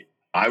want to be.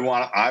 I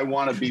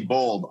want to be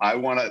bold. I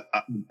want to,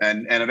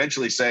 and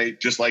eventually say,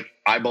 just like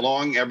I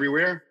belong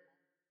everywhere,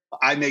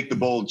 I make the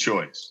bold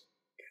choice.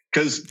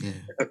 Because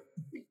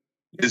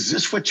is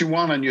this what you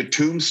want on your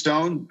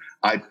tombstone?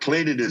 I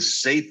played it as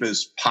safe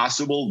as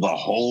possible the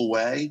whole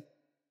way.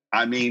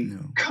 I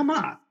mean, come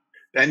on.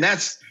 And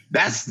that's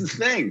the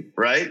thing,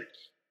 right?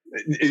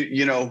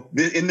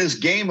 In this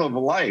game of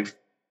life,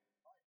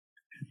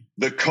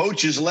 the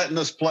coach is letting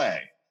us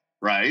play,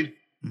 right?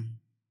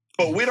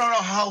 But we don't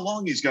know how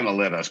long he's going to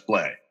let us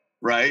play,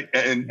 right?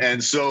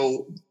 And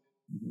so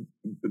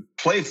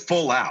play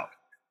full out.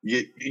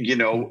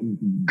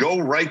 Go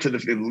right to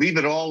leave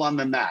it all on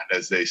the mat,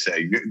 as they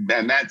say.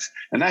 And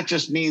that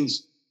just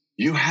means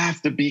you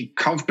have to be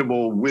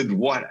comfortable with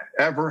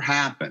whatever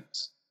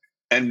happens.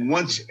 And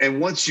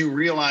once you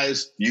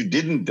realize you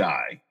didn't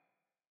die,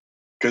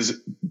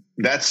 because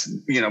that's,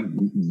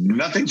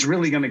 nothing's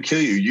really going to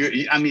kill you.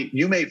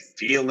 You may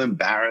feel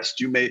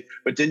embarrassed,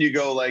 but then you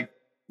go like,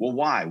 well,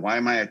 why? Why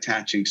am I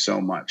attaching so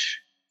much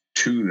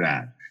to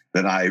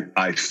that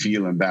I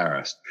feel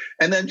embarrassed?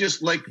 And then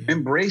just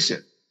embrace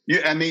it.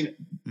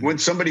 When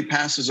somebody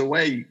passes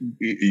away,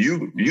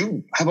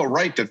 you have a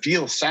right to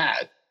feel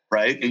sad,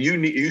 right? And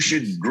you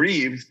should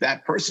grieve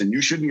that person.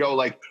 You shouldn't go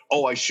like,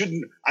 oh, I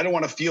don't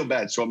want to feel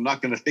bad, so I'm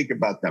not going to think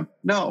about them.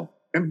 No,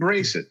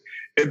 embrace it.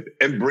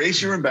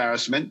 Embrace your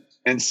embarrassment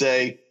and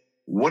say,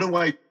 what do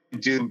I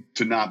do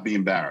to not be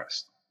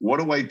embarrassed? What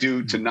do I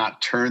do to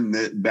not turn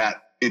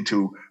that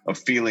into a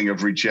feeling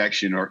of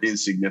rejection or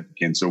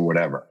insignificance or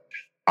whatever?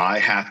 I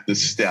have to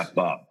step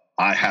up.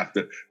 I have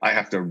to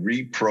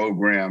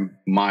reprogram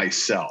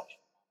myself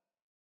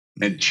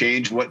and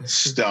change what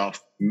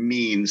stuff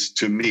means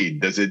to me.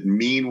 Does it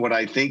mean what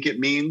I think it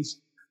means?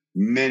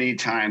 Many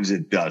times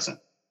it doesn't,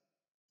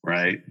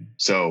 right?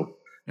 So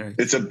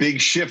it's a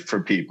big shift for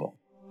people.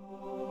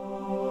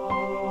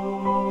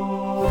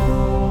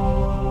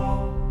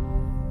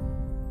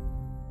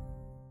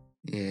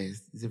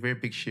 Yes, it's a very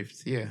big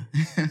shift. Yeah.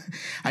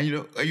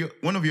 And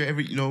one of your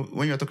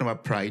when you're talking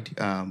about pride,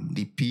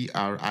 the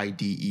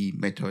PRIDE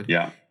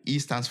method, E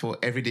stands for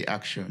everyday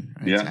action,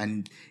 right? Yeah.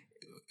 And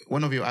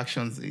one of your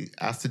actions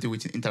has to do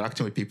with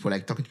interacting with people,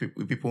 like talking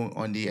with people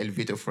on the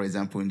elevator, for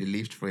example, in the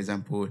lift, for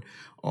example,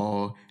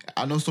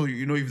 and also,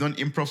 you've done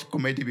improv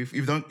comedy,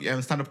 you've done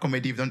stand-up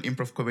comedy, you've done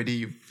improv comedy,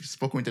 you've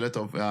spoken with a lot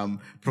of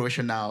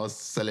professionals,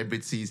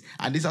 celebrities,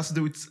 and this has to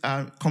do with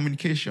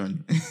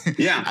communication.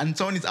 Yeah. And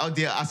someone is out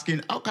there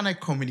asking, how can I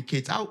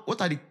communicate? What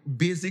are the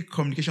basic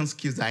communication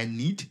skills that I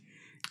need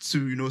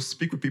to,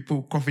 speak with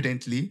people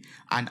confidently,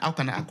 and how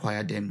can I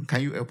acquire them?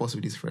 Can you help us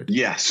with this, Fred?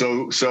 Yeah.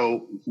 So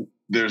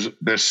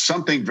there's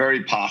something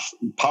very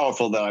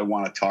powerful that I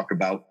want to talk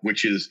about,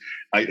 which is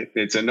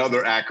it's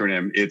another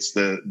acronym. It's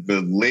the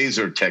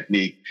laser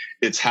technique.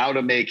 It's how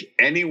to make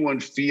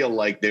anyone feel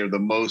like they're the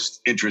most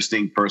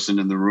interesting person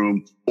in the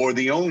room or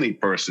the only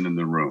person in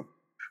the room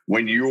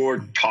when you're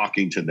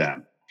talking to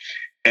them.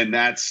 And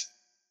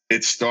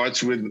it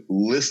starts with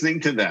listening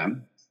to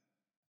them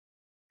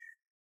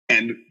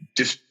and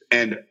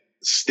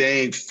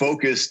staying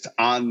focused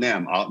on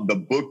them. The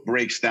book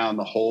breaks down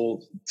the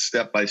whole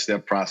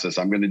step-by-step process.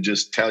 I'm going to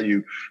just tell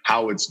you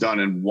how it's done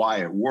and why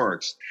it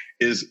works.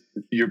 Is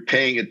you're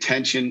paying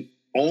attention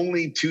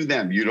only to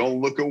them. You don't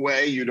look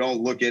away. You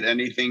don't look at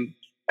anything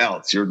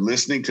else. You're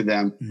listening to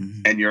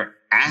them and you're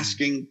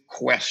asking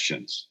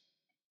questions.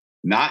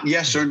 Not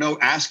yes or no,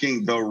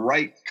 asking the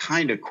right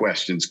kind of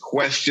questions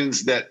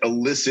that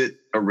elicit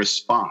a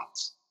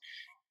response,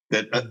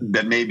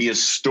 that may be a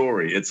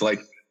story. It's like,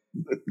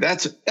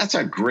 that's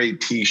a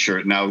great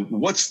T-shirt. Now,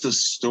 what's the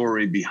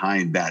story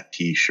behind that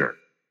T-shirt,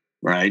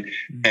 right?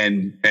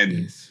 And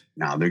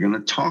now they're going to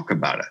talk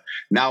about it.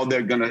 Now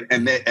they're going to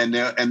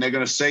they're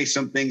going to say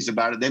some things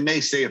about it. They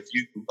may say a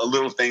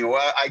little thing.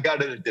 Well, I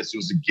got it. This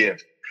was a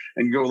gift,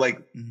 and go like.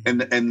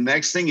 And the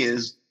next thing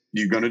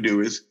you're going to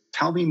do is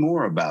tell me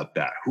more about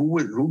that.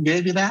 Who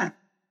gave you that?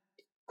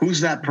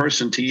 Who's that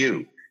person to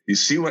you? You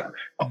see what?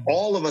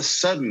 All of a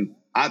sudden,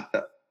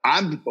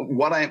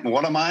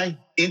 what am I?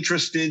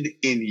 Interested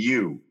in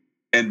you.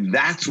 And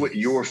that's what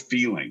you're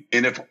feeling.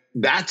 And if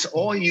that's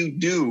all you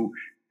do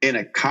in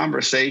a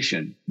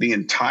conversation the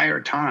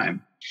entire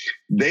time,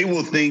 they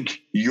will think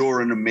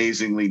you're an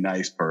amazingly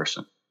nice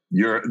person.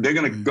 They're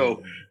going to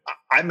go,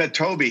 I met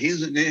Toby.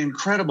 He's an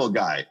incredible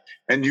guy.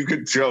 And you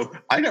could go,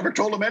 I never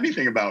told him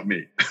anything about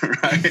me,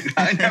 right?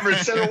 I never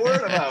said a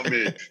word about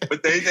me,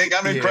 but they think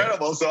I'm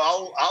incredible. So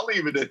I'll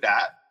leave it at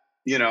that,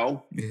 you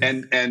know,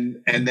 and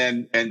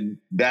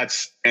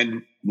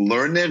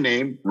learn their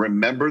name,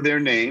 remember their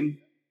name.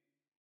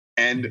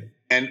 And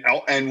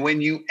when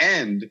you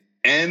end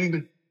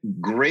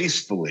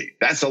gracefully.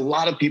 That's a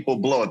lot of people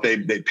blow it.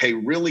 They pay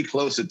really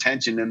close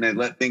attention and they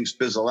let things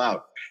fizzle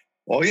out.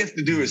 All you have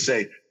to do is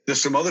say,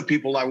 there's some other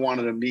people I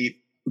wanted to meet.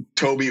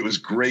 Toby, it was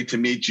great to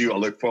meet you. I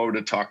look forward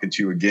to talking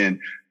to you again.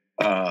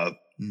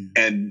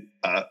 And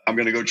I'm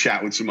going to go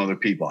chat with some other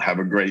people. Have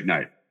a great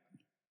night.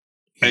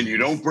 And you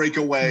don't break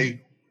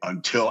away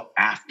until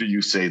after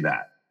you say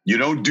that. You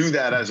don't do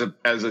that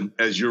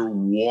as your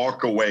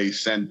walk away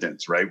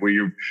sentence, right? Where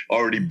you've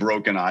already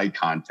broken eye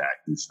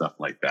contact and stuff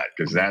like that.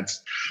 Because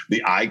that's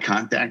the eye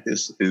contact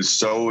is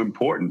so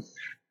important.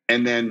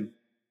 And then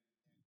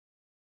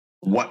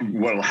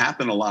what'll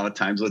happen a lot of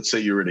times, let's say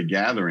you're at a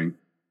gathering,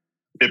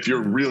 if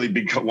you're really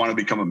want to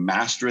become a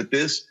master at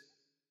this,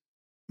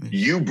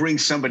 you bring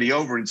somebody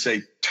over and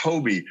say,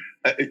 Toby,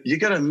 you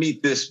got to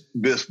meet this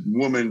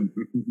woman,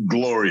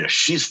 Gloria.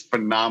 She's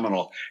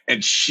phenomenal.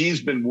 And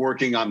she's been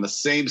working on the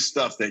same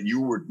stuff that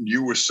you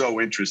were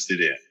so interested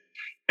in.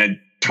 And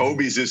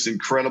Toby's this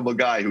incredible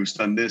guy who's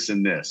done this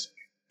and this.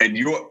 And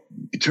you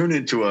turn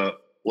into a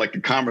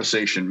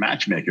conversation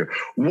matchmaker.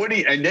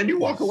 And then you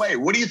walk away.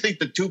 What do you think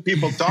the two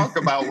people talk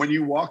about when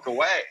you walk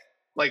away?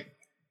 Like,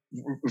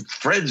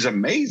 Fred's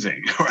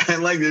amazing,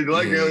 right?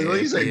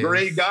 He's a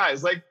great guy.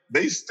 It's like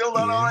they still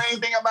don't know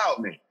anything about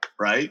me,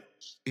 right?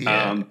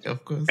 Yeah,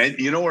 of course. And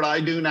you know what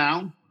I do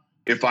now?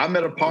 If I'm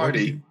at a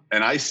party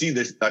and I see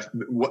this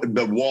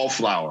the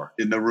wallflower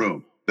in the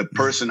room, the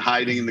person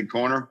hiding in the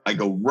corner, I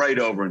go right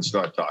over and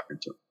start talking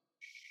to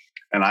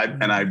them,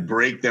 and I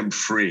break them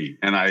free,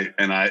 and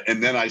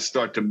then I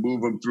start to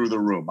move them through the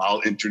room. I'll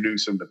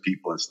introduce them to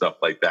people and stuff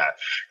like that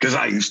because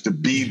I used to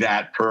be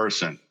that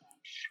person.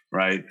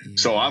 Right.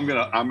 So I'm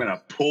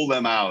gonna pull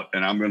them out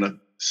and I'm gonna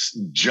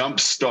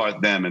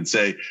jumpstart them and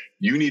say,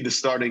 you need to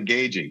start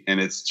engaging.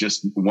 And it's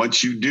just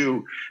once you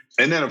do,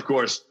 and then of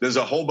course there's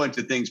a whole bunch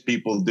of things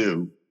people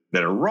do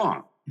that are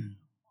wrong.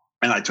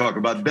 And I talk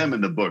about them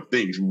in the book,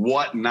 things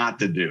what not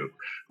to do.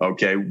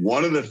 Okay.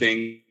 One of the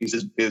things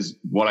is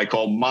what I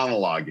call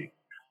monologuing,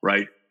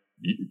 right?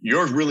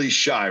 You're really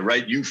shy,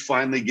 right? You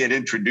finally get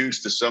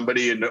introduced to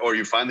somebody or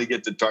you finally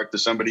get to talk to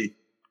somebody.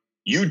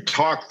 You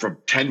talk for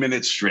 10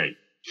 minutes straight.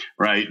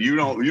 Right. You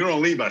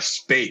don't leave a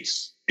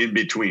space in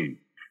between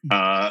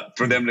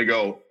for them to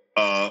go,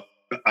 I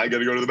got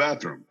to go to the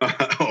bathroom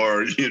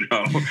or,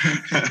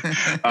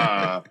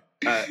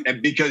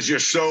 and because you're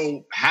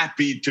so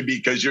happy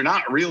because you're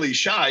not really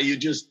shy. You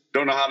just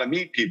don't know how to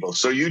meet people.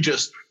 So you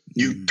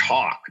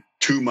talk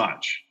too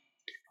much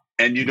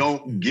and you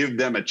don't give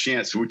them a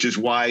chance, which is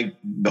why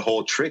the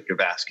whole trick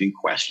of asking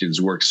questions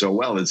works so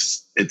well.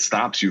 It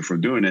stops you from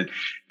doing it.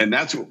 And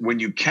that's when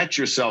you catch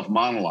yourself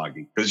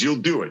monologuing, because you'll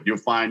do it. You'll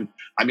find,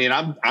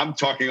 I'm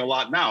talking a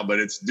lot now, but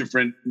it's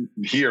different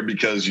here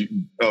because,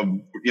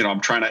 I'm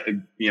trying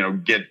to,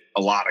 get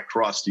a lot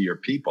across to your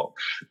people.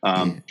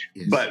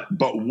 But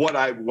what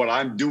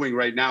I'm doing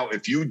right now,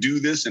 if you do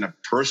this in a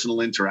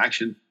personal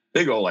interaction,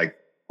 they go like,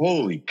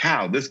 holy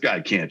cow, this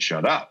guy can't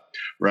shut up.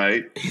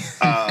 Right.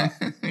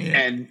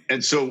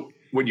 And so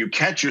when you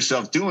catch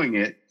yourself doing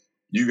it,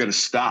 you got to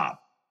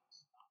stop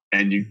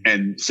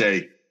and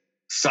say,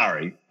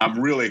 sorry, I'm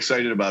really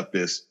excited about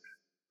this,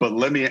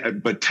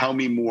 but tell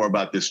me more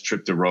about this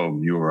trip to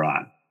Rome you were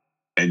on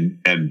and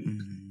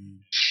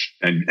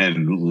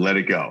let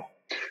it go.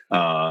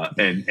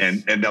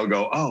 And they'll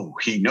go, oh,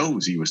 he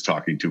knows he was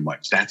talking too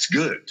much. That's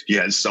good. He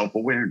has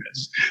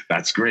self-awareness.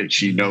 That's great.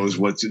 She knows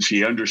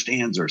she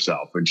understands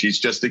herself and she's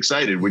just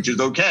excited, which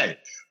is okay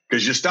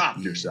because you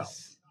stopped yourself.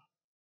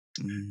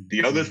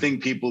 The other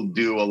thing people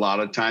do a lot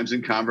of times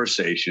in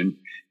conversation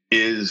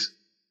is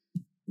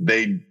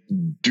they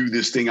do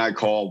this thing I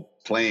call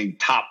playing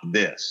top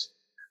this.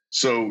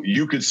 So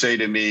you could say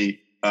to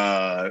me,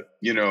 I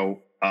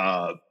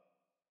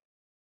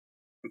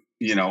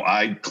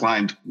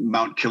climbed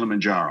Mount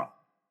Kilimanjaro.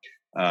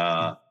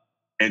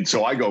 And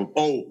so I go,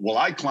 oh, well,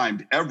 I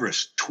climbed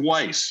Everest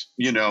twice,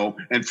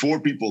 and 4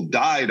 people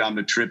died on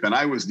the trip and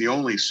I was the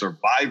only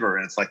survivor.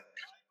 And it's like,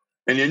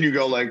 and then you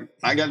go like,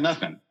 I got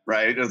nothing,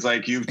 right? It's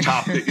like you've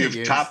topped it.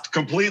 You've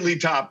completely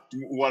topped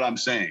what I'm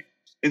saying.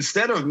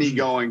 Instead of me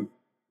going,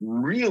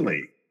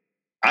 really?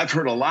 I've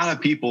heard a lot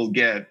of people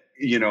get,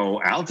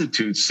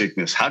 altitude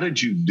sickness. How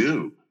did you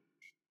do?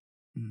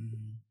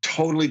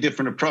 Totally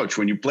different approach.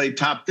 When you play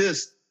top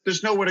this,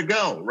 there's nowhere to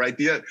go, right?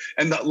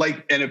 And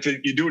if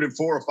you do it in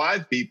 4 or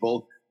 5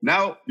 people,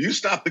 now you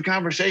stop the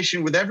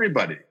conversation with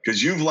everybody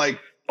because you've like,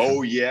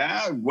 oh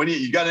yeah,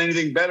 you got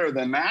anything better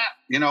than that?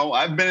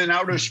 I've been in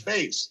outer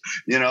space.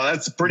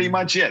 That's pretty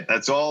much it.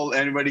 That's all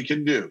anybody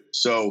can do.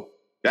 So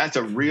that's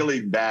a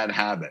really bad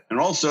habit. And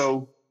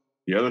also,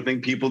 the other thing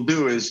people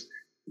do is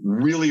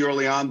really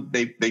early on,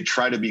 they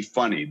try to be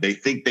funny. They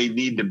think they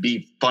need to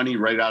be funny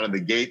right out of the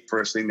gate.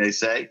 First thing they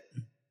say,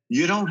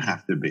 You don't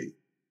have to be.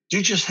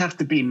 You just have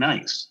to be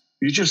nice.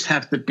 You just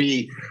have to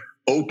be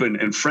open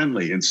and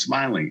friendly and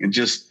smiling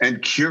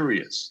and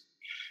curious,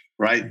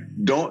 right?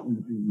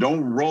 Don't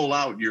roll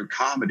out your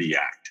comedy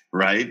act,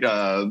 right?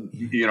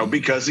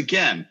 Because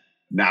again,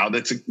 now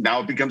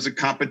it becomes a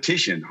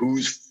competition.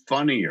 Who's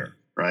funnier,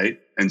 right?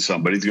 And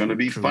somebody's going to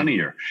be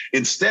funnier.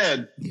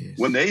 Instead,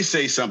 when they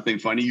say something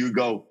funny, you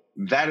go,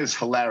 "That is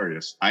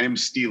hilarious. I am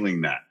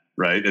stealing that."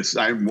 Right?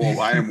 I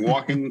am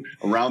walking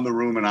around the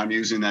room and I'm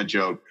using that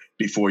joke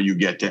before you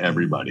get to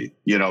everybody.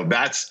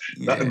 That's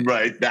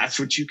right. That's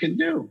what you can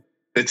do.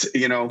 It's,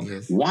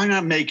 why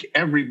not make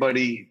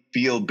everybody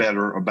feel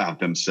better about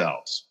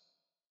themselves?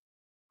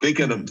 Think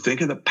of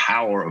the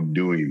power of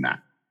doing that.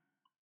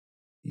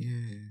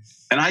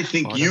 Yes. And I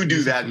think you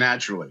do that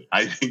naturally.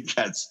 I think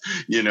that's,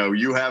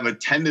 you have a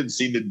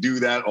tendency to do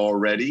that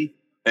already,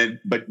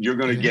 but you're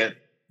going to get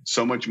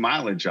so much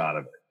mileage out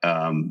of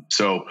it.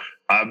 So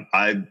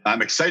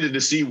I'm excited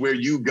to see where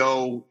you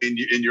go in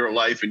your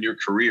life and your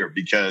career,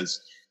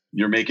 because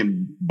you're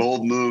making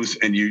bold moves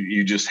and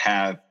you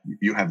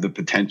have the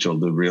potential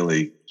to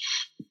really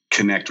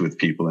connect with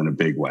people in a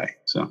big way.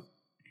 So,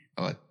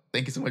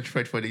 thank you so much,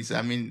 Fred, for this.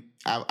 I mean,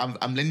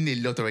 I'm learning a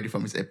lot already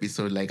from this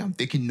episode. Like, I'm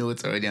taking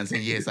notes already and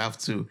saying, yes, I have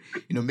to,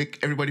 make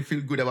everybody feel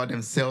good about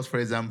themselves. For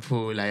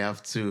example, I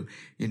have to,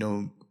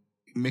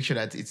 make sure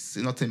that it's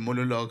not a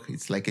monologue,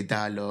 it's like a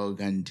dialogue,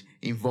 and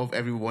involve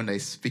everyone that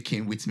is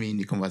speaking with me in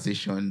the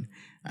conversation.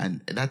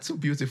 And that's so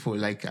beautiful.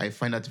 Like, I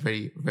find that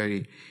very,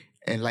 very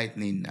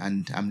enlightening,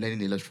 and I'm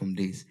learning a lot from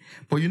this.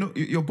 But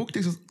your book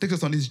takes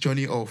us on this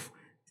journey of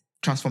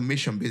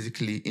transformation,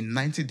 basically in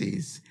 90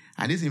 days.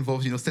 And this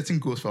involves, setting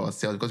goals for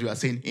ourselves, because we are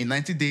saying in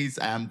 90 days,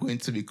 I am going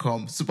to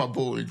become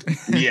Superbold.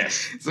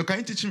 Yes. So can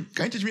you teach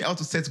me how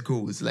to set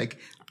goals? Like,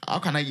 how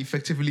can I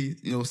effectively,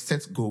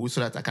 set goals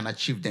so that I can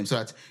achieve them? So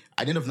that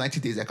at the end of 90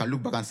 days, I can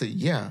look back and say,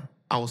 yeah,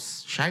 I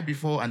was shy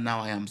before and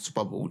now I am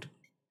Superbold.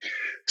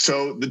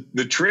 So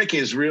the trick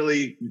is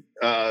really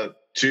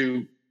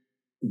to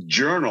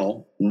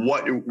journal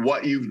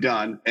what you've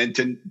done, and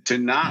to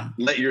not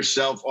let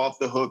yourself off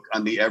the hook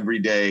on the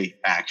everyday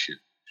action.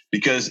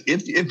 Because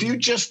if you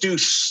just do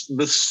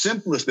the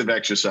simplest of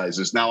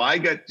exercises, now I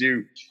got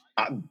to,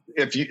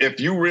 if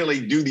you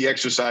really do the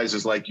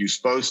exercises like you're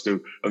supposed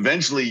to,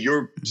 eventually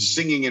you're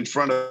singing in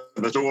front of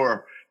the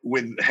door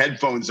with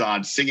headphones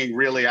on, singing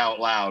really out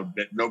loud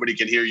that nobody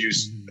can hear you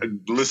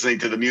listening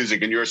to the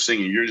music, and you're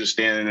singing. You're just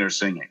standing there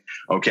singing.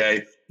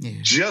 Okay. Yeah.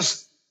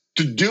 Just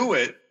to do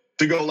it,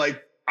 to go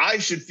like, I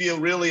should feel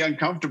really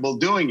uncomfortable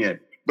doing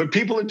it. But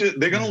people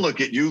they're going to look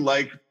at you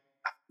like,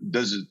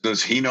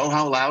 does he know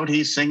how loud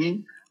he's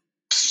singing?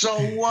 So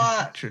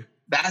what? True.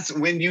 That's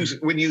when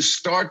you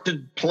start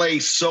to play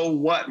so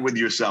what with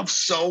yourself.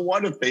 So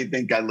what if they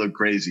think I look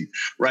crazy,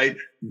 right?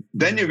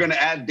 Then you're going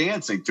to add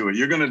dancing to it.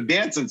 You're going to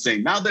dance and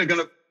sing. Now they're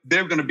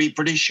going to be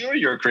pretty sure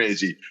you're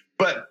crazy.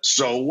 But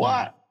so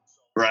what,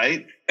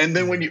 right? And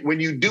then when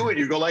you do it,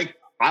 you go like,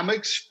 I'm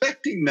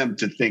expecting them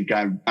to think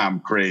I'm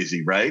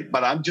crazy, right?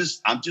 But I'm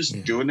just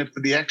doing it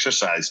for the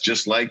exercise.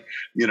 Just like,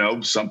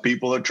 some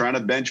people are trying to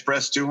bench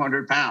press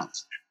 200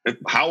 pounds.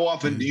 How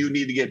often do you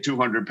need to get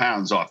 200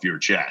 pounds off your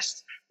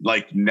chest?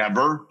 Like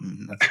never,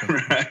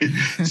 right?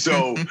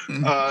 So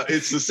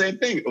it's the same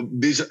thing.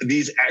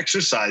 These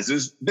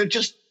exercises, they're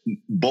just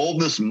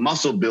boldness,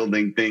 muscle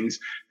building things,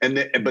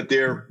 but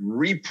they're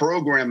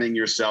reprogramming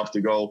yourself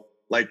to go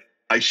like,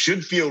 I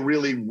should feel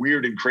really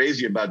weird and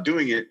crazy about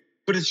doing it,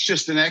 but it's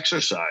just an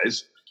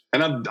exercise.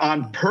 And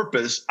on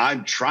purpose,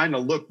 I'm trying to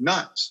look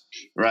nuts,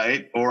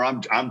 right? Or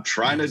I'm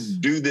trying to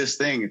do this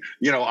thing.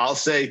 I'll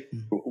say,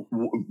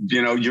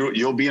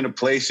 you'll be in a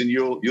place and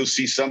you'll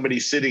see somebody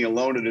sitting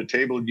alone at a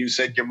table, and you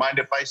said, "You mind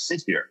if I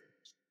sit here?"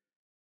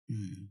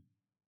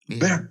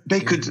 They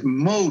could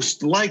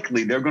most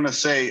likely they're going to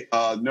say,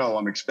 "No,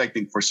 I'm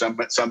expecting for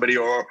somebody,"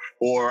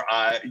 or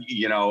I'd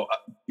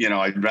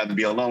rather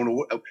be alone.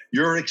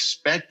 You're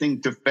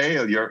expecting to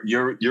fail.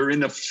 You're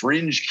in a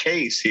fringe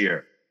case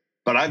here.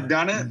 But I've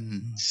done it,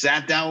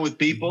 sat down with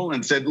people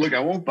and said, "Look, I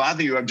won't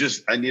bother you.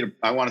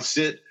 I want to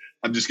sit.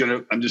 I'm just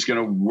going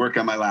to work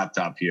on my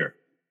laptop here."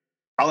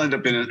 I'll end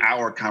up in an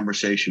hour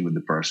conversation with the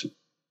person.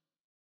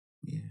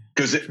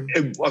 Because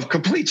a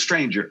complete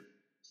stranger.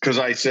 Because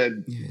I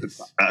said,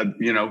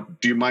 do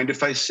you mind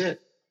if I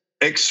sit?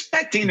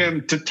 Expecting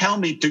him to tell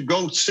me to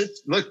go sit.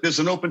 Look, there's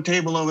an open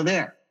table over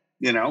there.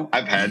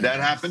 I've had that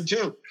happen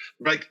too.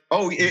 Like,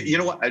 you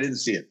know what? I didn't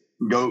see it.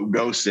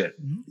 Go sit,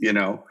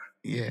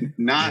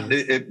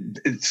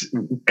 It's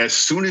as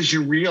soon as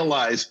you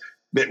realize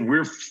that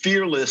we're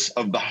fearless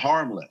of the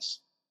harmless,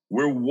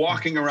 we're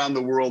walking around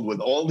the world with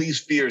all these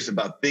fears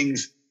about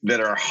things that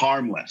are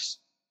harmless.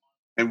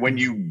 And when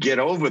you get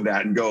over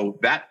that and go,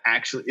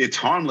 it's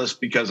harmless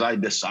because I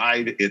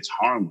decide it's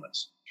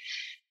harmless.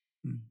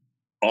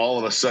 All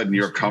of a sudden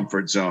your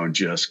comfort zone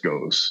just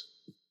goes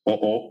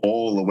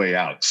all the way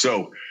out.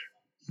 So,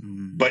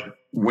 but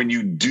when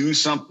you do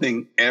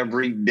something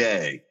every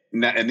day,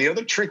 and the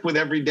other trick with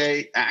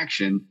everyday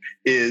action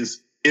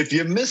is if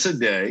you miss a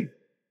day,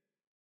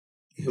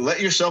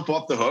 let yourself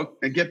off the hook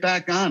and get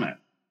back on it.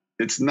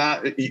 It's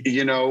not,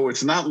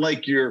 it's not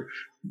like you're,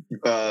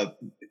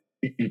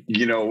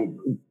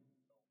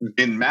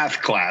 in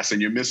math class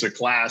and you miss a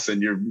class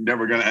and you're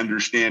never going to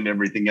understand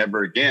everything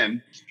ever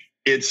again.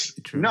 It's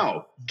True.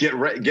 no, get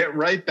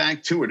right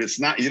back to it. It's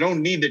not, you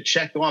don't need to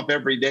check off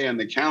every day on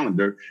the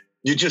calendar.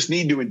 You just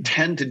need to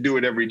intend to do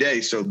it every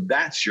day. So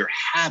that's your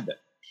habit,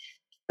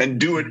 and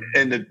do it.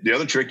 And the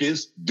other trick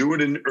is do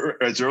it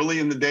as early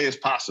in the day as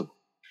possible.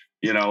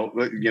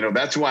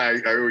 That's why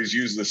I always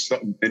use this.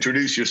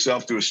 Introduce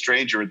yourself to a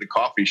stranger at the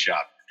coffee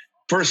shop.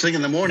 First thing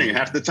in the morning,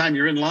 half the time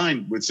you're in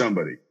line with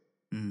somebody.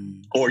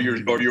 Or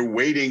you're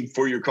waiting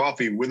for your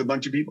coffee with a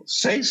bunch of people.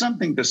 Say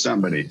something to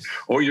somebody.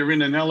 Or you're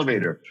in an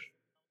elevator.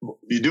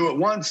 You do it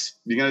once,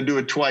 you're going to do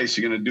it twice,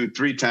 you're going to do it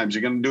 3 times,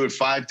 you're going to do it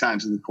 5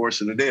 times in the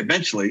course of the day.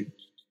 Eventually,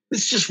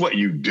 it's just what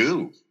you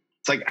do.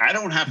 It's like, I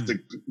don't have to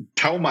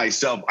tell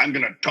myself I'm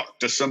going to talk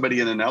to somebody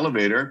in an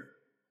elevator.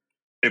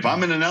 If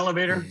I'm in an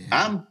elevator,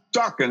 I'm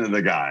talking to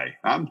the guy,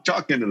 I'm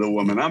talking to the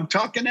woman, I'm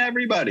talking to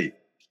everybody,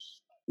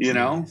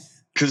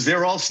 because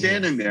they're all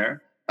standing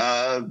there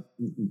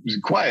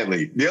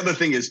quietly. The other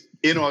thing is,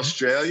 in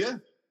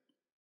Australia,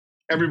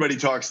 everybody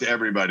talks to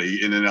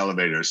everybody in an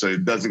elevator, so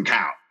it doesn't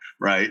count.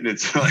 Right. And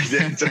it's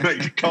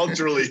like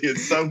culturally,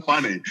 it's so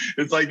funny.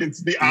 It's like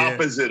it's the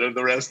opposite of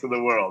the rest of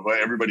the world,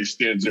 where everybody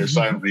stands there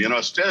silently. In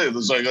Australia,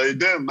 it's like, how you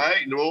doing,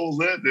 mate? And all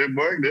that,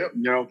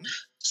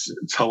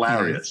 it's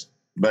hilarious.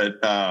 But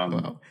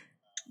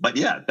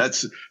yeah,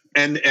 that's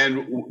and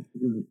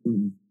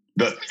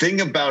the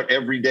thing about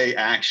everyday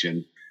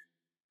action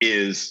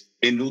is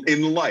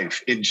in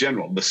life in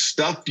general, the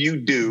stuff you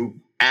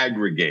do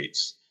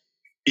aggregates.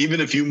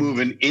 Even if you move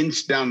an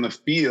inch down the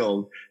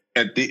field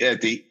at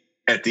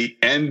the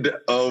end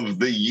of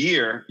the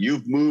year,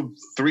 you've moved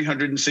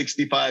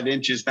 365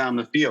 inches down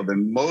the field.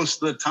 And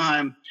most of the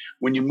time,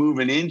 when you move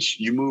an inch,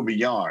 you move a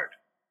yard.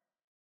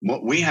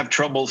 We have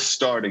trouble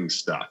starting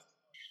stuff.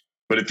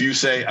 But if you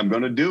say, I'm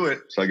going to do it,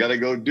 so I got to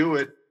go do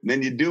it, and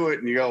then you do it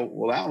and you go,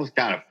 well, that was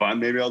kind of fun.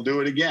 Maybe I'll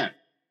do it again,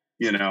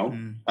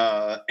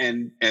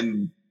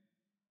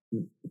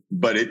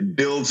 but it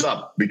builds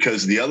up,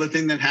 because the other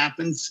thing that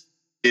happens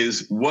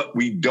is what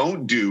we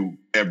don't do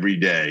every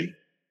day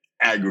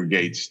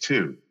aggregates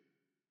too.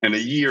 And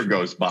a year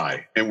goes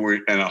by, and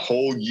a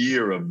whole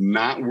year of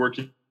not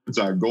working as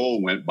our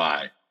goal went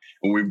by,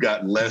 and we've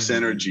got less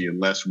energy and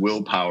less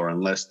willpower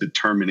and less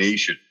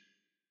determination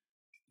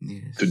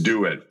to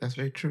do it. That's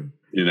very true.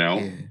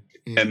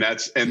 And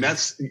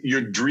that's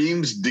your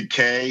dreams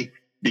decay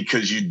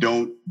because you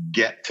don't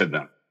get to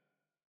them,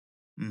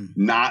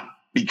 not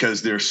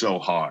because they're so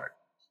hard.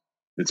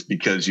 It's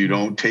because you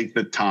don't take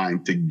the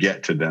time to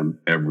get to them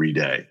every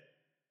day.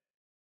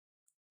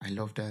 I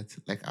love that.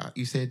 Like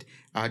you said,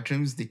 our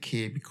dreams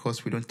decay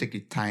because we don't take the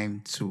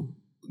time to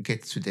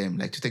get to them,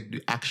 like to take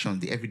the action,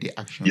 the everyday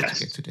action to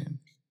get to them.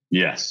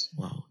 Yes.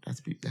 Wow, that's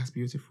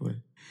beautiful.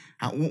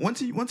 One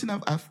thing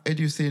I've heard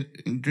you say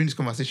during this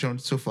conversation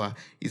so far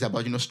is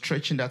about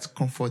stretching that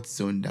comfort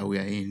zone that we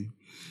are in,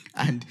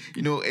 and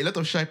a lot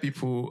of shy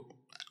people,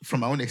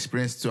 from my own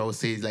experience too, I would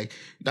say, is like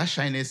that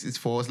shyness is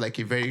for us like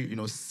a very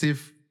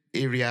safe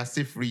area,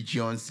 safe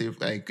region, safe,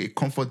 like a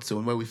comfort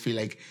zone where we feel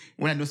like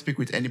when I don't speak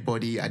with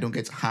anybody, I don't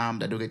get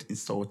harmed, I don't get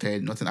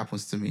insulted, nothing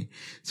happens to me.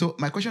 So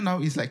my question now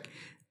is like,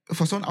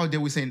 for someone out there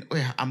who's saying, oh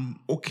yeah, I'm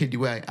okay the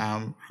way I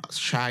am,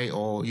 shy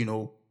or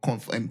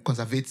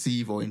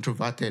conservative or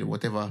introverted,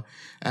 whatever.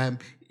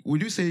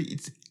 Would you say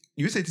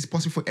it's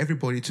possible for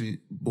everybody to be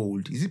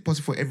bold? Is it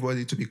possible for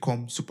everybody to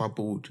become super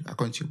bold,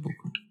 according to your book?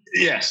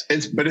 Yes,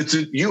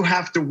 you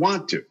have to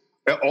want to.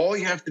 All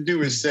you have to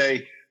do is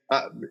say,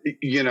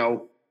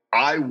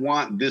 I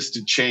want this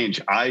to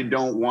change. I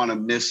don't want to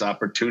miss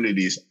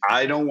opportunities.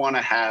 I don't want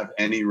to have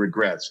any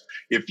regrets.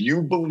 If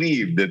you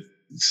believe that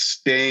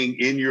staying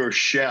in your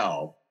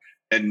shell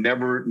and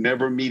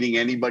never meeting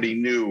anybody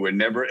new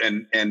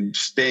and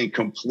staying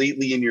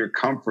completely in your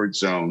comfort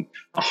zone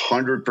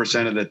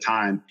 100% of the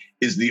time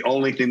is the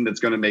only thing that's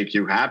going to make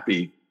you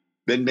happy,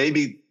 then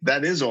maybe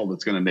that is all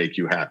that's going to make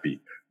you happy.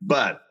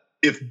 But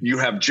if you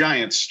have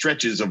giant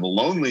stretches of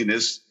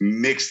loneliness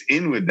mixed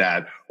in with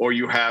that, or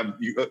you have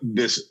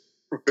this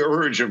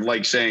urge of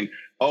like saying,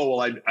 oh,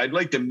 well, I'd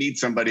like to meet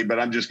somebody, but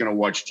I'm just going to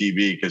watch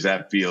TV because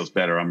that feels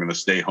better. I'm going to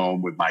stay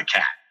home with my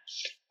cat.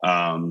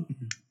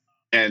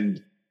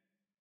 And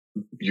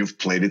you've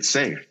played it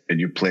safe, and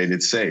you played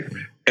it safe.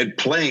 And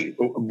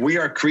we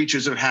are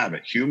creatures of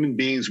habit. Human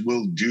beings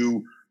will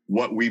do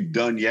what we've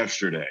done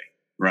yesterday,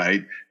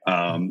 right?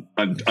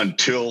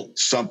 Until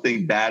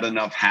something bad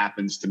enough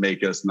happens to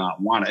make us not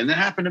want it. And that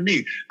happened to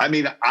me. I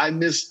mean, I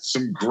missed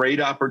some great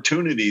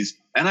opportunities,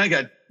 and I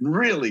got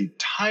really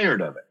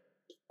tired of it.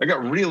 I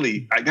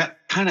got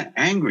kind of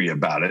angry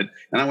about it.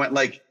 And I went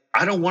like,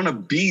 I don't want to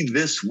be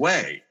this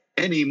way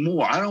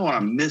anymore. I don't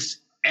want to miss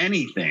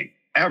anything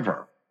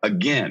ever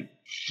again.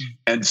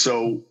 And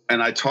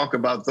I talk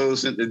about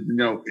those,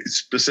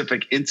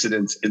 specific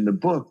incidents in the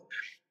book.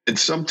 And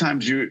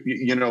sometimes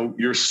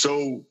you're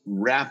so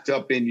wrapped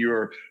up in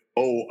your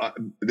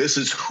this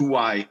is who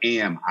I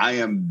am. I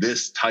am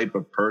this type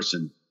of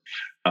person,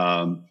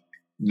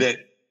 that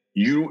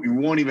you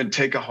won't even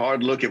take a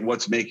hard look at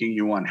what's making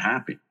you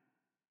unhappy.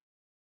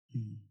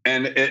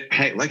 And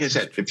hey, like I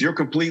said, if you're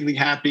completely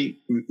happy,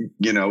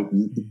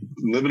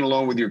 living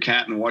alone with your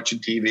cat and watching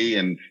TV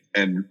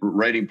and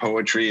writing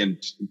poetry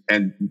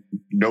and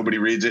nobody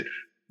reads it,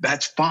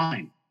 that's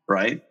fine,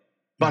 right?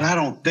 But I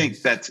don't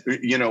think that's,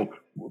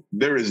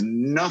 there is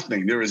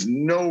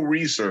no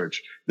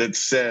research that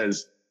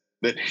says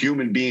that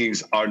human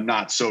beings are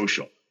not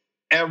social.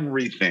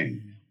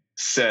 Everything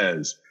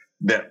says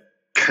that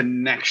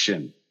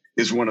connection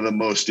is one of the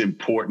most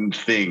important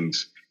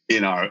things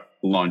in our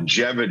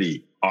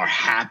longevity, our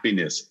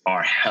happiness,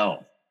 our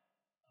health.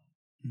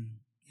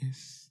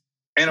 Yes.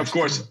 And of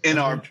course, in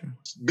our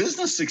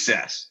business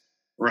success,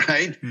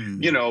 right?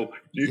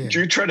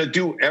 You try to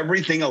do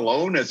everything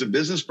alone as a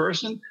business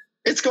person,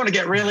 it's going to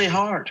get really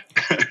hard,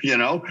 and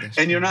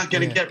you're not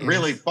going to get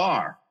really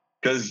far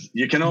because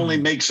you can only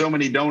make so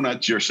many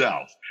donuts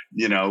yourself.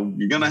 You're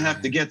going to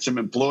have to get some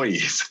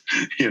employees,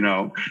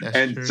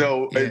 and true.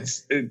 So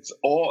it's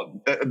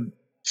all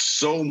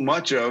so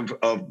much of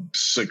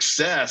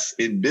success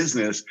in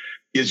business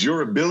is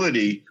your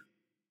ability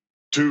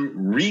to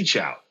reach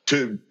out,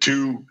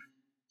 to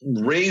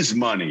raise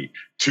money,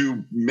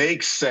 to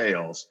make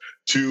sales,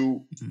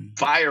 to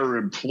fire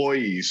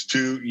employees,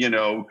 to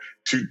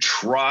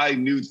try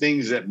new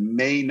things that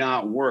may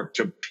not work,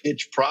 to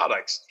pitch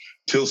products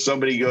till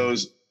somebody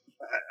goes,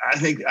 I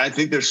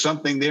think there's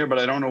something there, but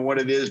I don't know what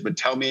it is, but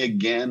tell me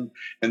again.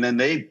 And then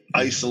they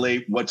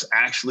isolate what's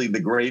actually the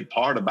great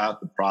part about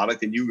the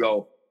product. And you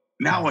go,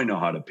 now I know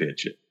how to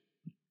pitch it.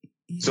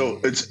 So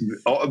it's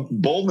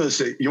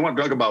boldness. You want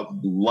to talk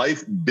about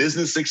life,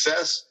 business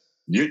success?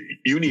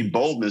 You need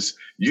boldness.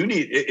 You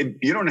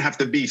don't have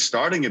to be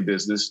starting a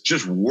business,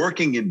 just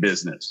working in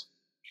business.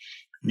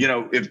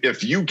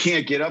 If you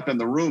can't get up in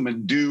the room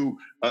and do,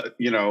 a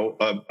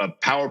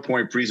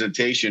PowerPoint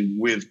presentation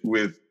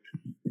with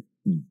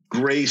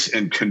grace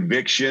and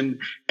conviction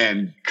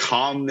and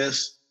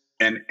calmness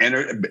and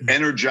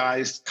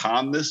energized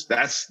calmness,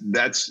 that's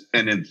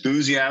an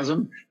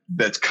enthusiasm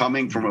that's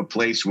coming from a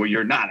place where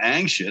you're not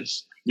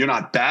anxious, you're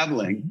not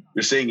babbling,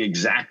 you're saying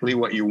exactly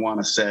what you want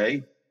to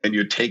say, and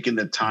you're taking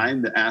the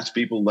time to ask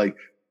people like,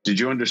 did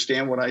you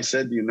understand what I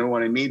said? Do you know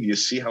what I mean? Do you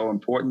see how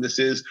important this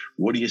is?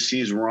 What do you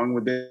see is wrong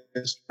with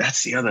this?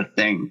 That's the other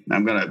thing.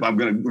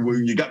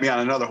 You got me on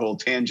another whole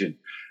tangent.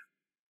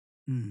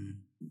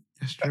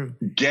 That's true.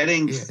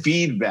 Getting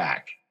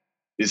feedback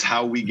is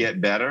how we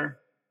get better.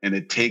 And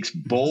it takes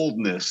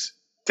boldness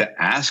to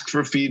ask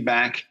for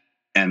feedback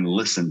and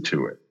listen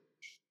to it.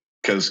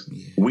 Because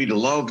we'd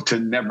love to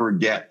never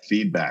get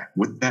feedback.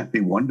 Wouldn't that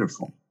be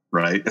wonderful?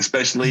 Right?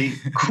 Especially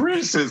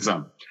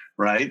criticism,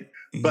 right?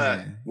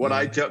 But what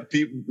I tell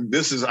people,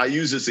 I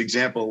use this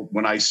example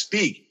when I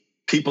speak.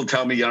 People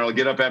tell me, I'll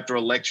get up after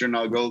a lecture and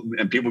I'll go,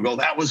 and people go,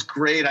 that was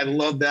great. I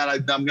love that.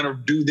 I'm going to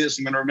do this.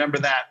 I'm going to remember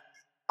that.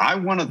 I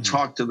want to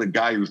talk to the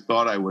guy who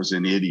thought I was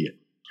an idiot,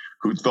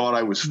 who thought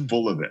I was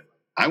full of it.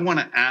 I want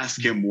to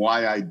ask him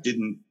why I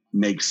didn't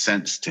make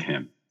sense to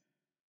him.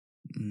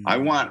 I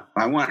want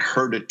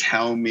her to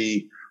tell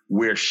me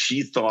where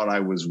she thought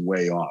I was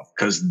way off,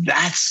 because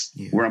that's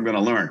where I'm going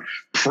to learn.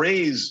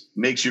 Praise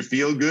makes you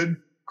feel good.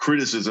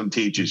 Criticism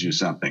teaches you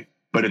something,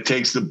 but it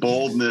takes the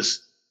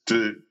boldness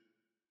to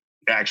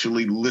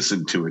actually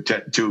listen to it,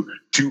 to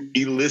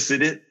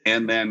elicit it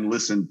and then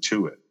listen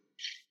to it.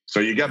 So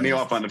you got me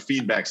off on the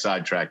feedback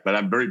sidetrack, but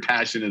I'm very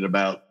passionate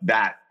about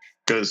that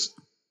because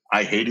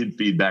I hated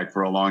feedback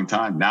for a long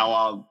time.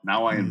 Now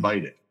I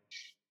invite it.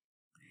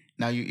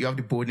 Now you have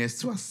the boldness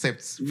to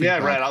accept feedback. Yeah,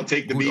 right. I'll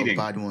take the meeting.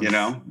 Bad ones.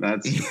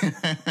 That's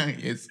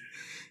yes.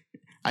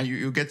 And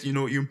you get,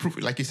 you improve,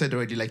 like you said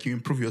already, like you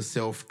improve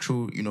yourself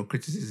through,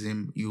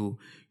 criticism. You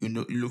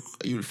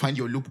find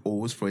your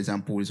loopholes, for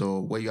example,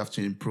 or where you have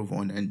to improve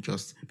on and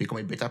just become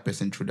a better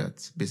person through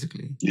that,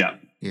 basically. Yeah.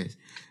 Yes.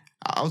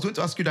 I was going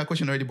to ask you that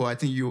question already, but I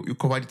think you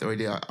covered it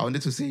already. I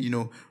wanted to say,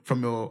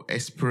 from your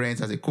experience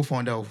as a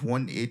co-founder of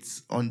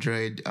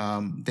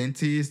 1-800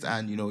 Dentist,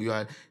 and, you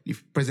are the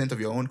president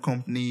of your own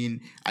company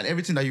and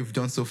everything that you've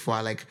done so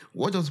far, like,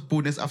 what does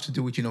boldness have to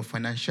do with,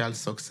 financial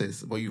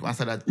success? Well, you've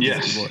answered that.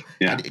 Yes.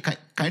 Yeah.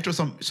 Can you throw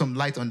some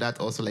light on that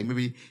also? Like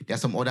maybe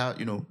there's some other,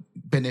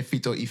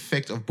 benefit or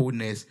effect of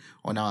boldness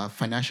on our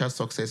financial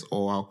success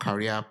or our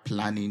career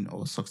planning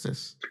or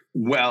success?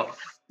 Well,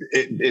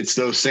 it's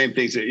those same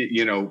things that,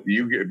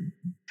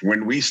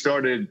 when we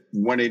started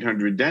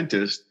 1-800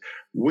 Dentist,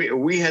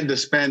 we had to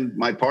spend,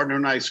 my partner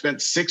and I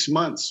spent 6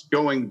 months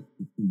going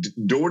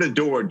door to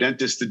door,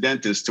 dentist to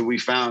dentist, till we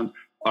found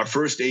our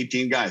first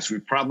 18 guys. We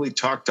probably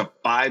talked to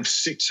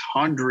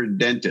 500-600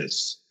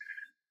 dentists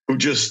who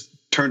just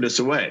turned us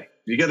away.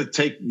 You got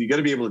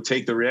to be able to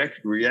take the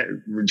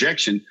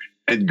rejection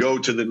and go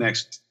to the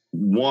next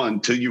one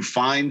till you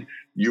find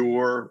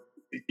your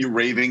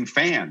raving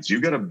fans. You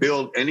got to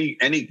build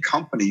any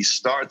company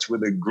starts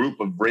with a group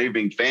of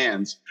raving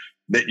fans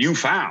that you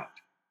found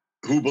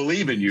who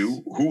believe in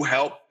you, who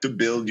help to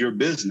build your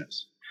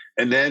business.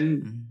 And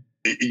then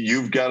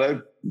you've got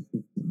to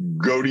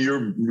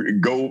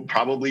go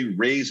probably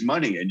raise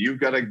money, and you've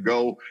got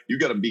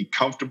to be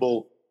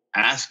comfortable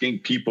asking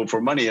people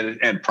for money,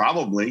 and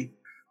probably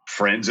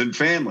friends and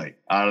family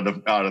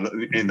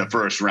in the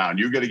first round.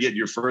 You've got to get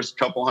your first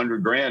couple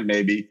 $100,000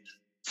 maybe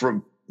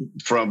from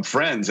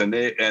friends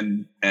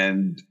and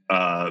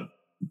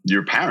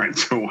your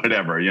parents or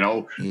whatever.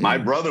 My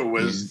brother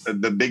was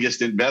the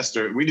biggest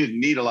investor. We didn't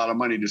need a lot of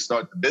money to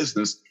start the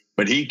business,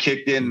 but he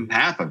kicked in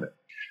half of it.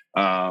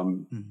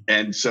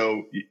 And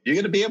so you're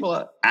going to be able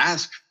to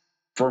ask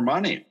for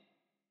money.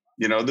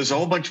 There's a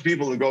whole bunch of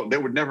people who go, they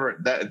would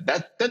never,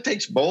 that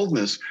takes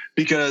boldness,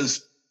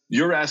 because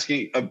you're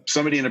asking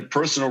somebody in a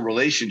personal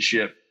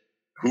relationship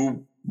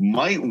who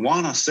might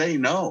want to say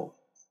no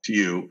to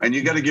you, and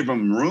you got to give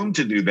them room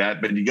to do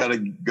that. But you got to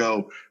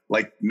go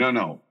like,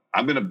 no,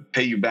 I'm going to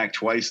pay you back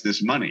twice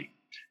this money,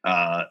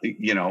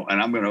 and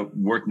I'm going to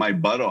work my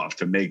butt off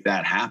to make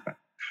that happen.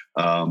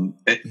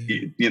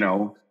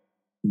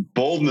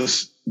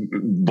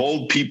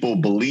 Bold people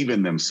believe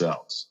in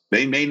themselves.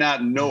 They may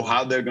not know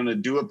how they're going to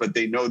do it, but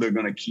they know they're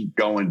going to keep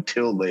going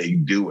till they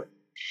do it.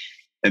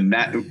 And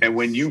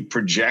when you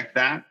project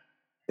that,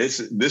 this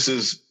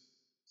is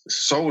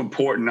so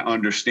important to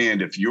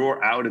understand. If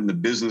you're out in the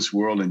business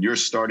world and you're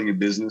starting a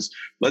business,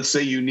 let's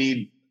say you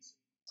need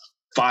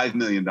 $5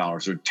 million or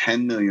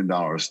 $10 million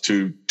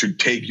to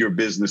take your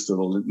business to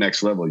the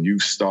next level.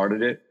 You've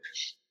started it.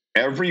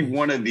 Every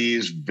one of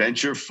these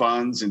venture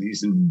funds and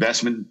these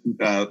investment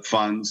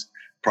funds,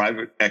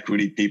 private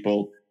equity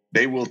people,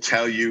 they will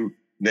tell you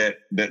that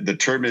the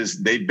term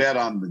is they bet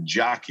on the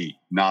jockey,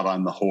 not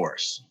on the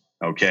horse.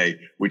 Okay,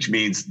 which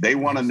means they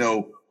want to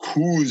know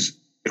who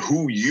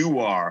you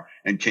are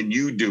and can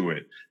you do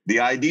it. The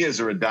ideas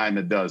are a dime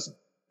a dozen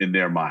in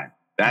their mind.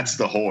 That's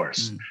the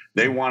horse.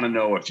 They want to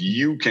know if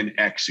you can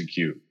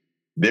execute.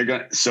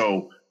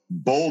 So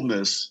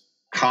boldness,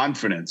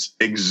 confidence,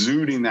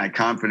 exuding that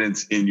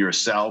confidence in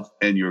yourself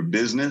and your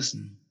business,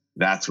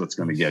 that's what's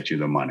going to get you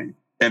the money.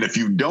 And if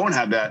you don't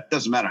have that,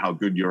 doesn't matter how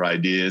good your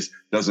idea is,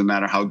 doesn't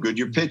matter how good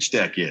your pitch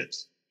deck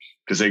is.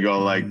 Because they go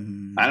like,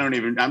 I'm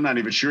not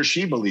even sure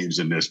she believes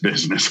in this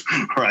business,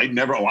 right?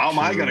 How am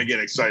I going to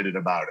get excited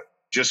about it?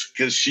 Just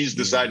because she's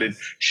decided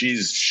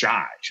she's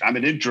shy. I'm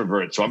an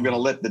introvert, so I'm going to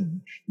let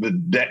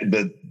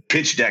the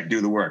pitch deck do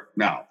the work.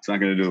 No, it's not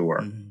going to do the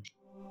work.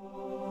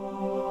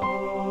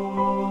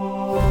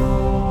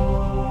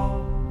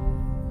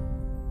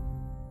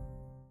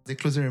 The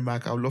closing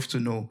remark, I would love to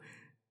know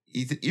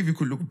if you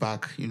could look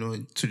back,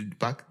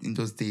 back in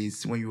those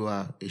days when you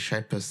were a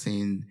shy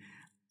person,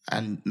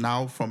 and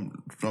now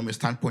from your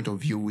standpoint of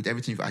view, with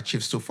everything you've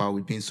achieved so far,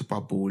 with being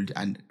Superbold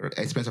and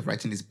experience of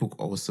writing this book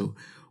also,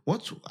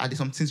 what are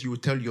some things you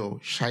would tell your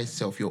shy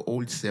self, your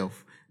old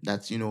self,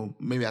 that,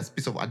 maybe as a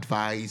piece of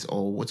advice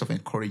or words of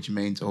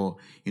encouragement, or,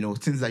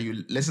 lessons that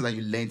you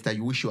learned that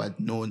you wish you had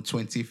known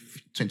 20,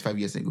 25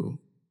 years ago?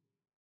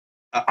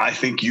 I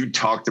think you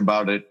talked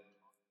about it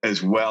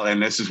as well.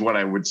 And this is what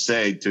I would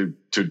say to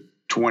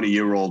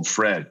 20-year-old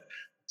Fred.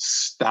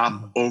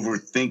 Stop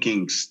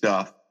overthinking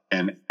stuff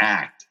and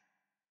act,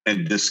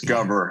 and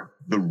discover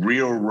the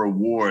real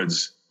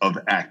rewards of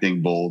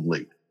acting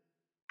boldly.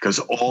 Because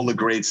all the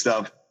great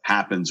stuff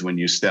happens when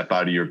you step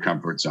out of your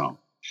comfort zone.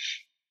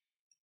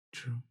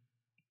 True.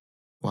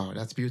 Wow,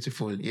 that's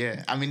beautiful.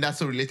 Yeah. I mean, that's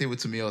so relatable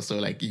to me also,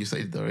 like you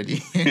said it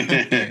already.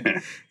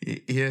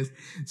 Yes.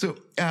 So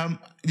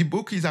the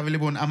book is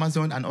available on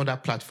Amazon and other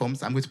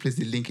platforms. I'm going to place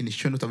the link in the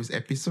show notes of this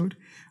episode.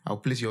 I'll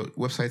place your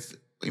website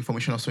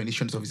information also in the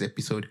show notes of this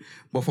episode.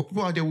 But for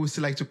people out there who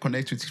still like to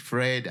connect with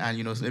Fred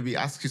and, maybe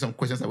ask you some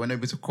questions that we're not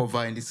able to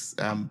cover in this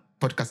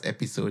podcast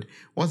episode,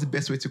 what's the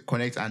best way to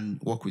connect and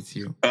work with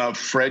you?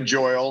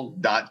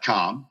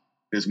 FredJoyal.com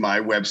is my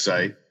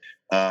website.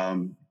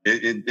 And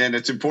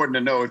it's important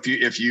to know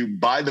if you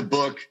buy the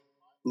book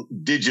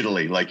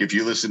digitally, like if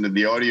you listen to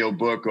the audio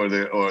book or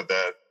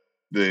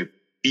the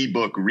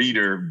ebook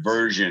reader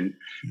version,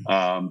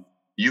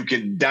 you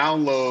can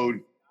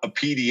download a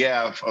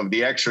PDF of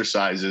the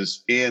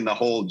exercises in the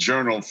whole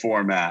journal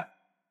format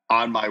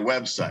on my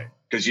website,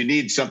 because you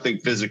need something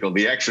physical.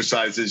 The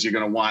exercises you're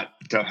going to want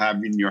to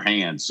have in your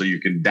hands, so you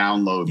can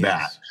download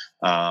that,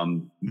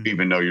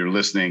 even though you're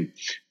listening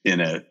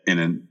in a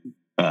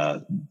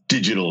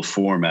digital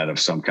format of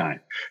some kind.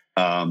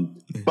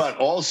 But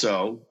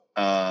also,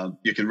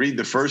 you can read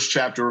the first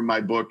chapter of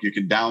my book. You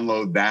can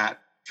download that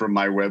from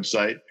my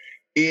website.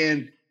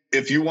 And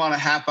if you want a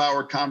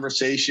half-hour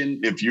conversation,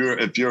 if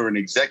you're an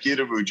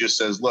executive who just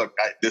says, "Look,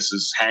 this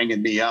is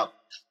hanging me up.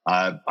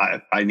 I'm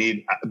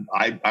going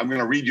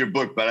to read your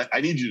book, but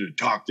I need you to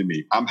talk to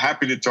me." I'm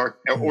happy to talk.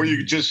 Or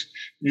you're just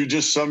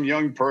some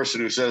young person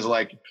who says,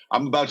 like,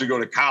 "I'm about to go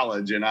to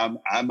college and I'm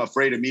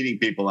afraid of meeting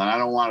people and I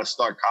don't want to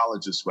start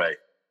college this way.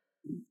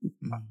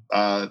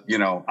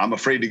 I'm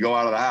afraid to go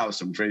out of the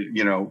house. I'm afraid,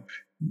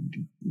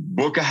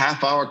 book a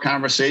half-hour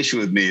conversation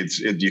with me.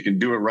 You can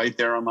do it right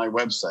there on my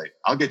website.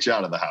 I'll get you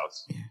out of the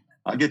house."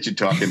 I'll get you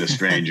talking to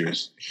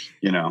strangers,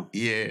 you know.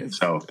 Yes.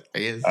 So,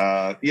 Yes.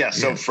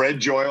 so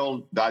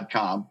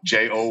fredjoyal.com,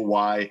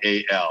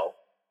 Joyal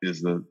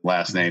is the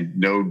last name.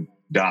 No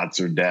dots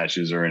or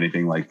dashes or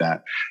anything like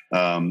that.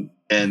 And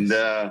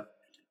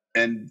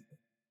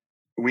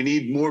we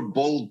need more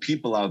bold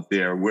people out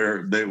there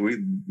where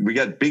we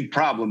got big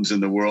problems in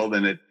the world,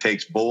 and it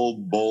takes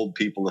bold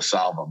people to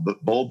solve them.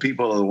 But bold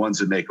people are the ones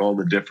that make all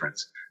the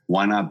difference.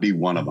 Why not be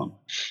one of them?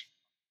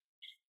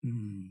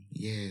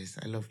 Yes,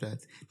 I love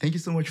that. Thank you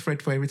so much,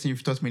 Fred, for everything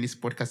you've taught me in this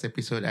podcast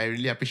episode. I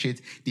really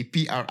appreciate the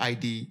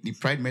PRID, the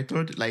Pride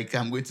method. Like,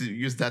 I'm going to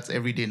use that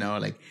every day now.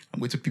 Like, I'm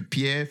going to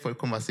prepare for a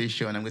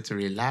conversation. I'm going to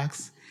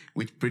relax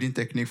with breathing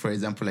technique, for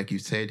example, like you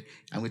said.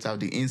 I'm going to have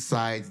the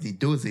insights, the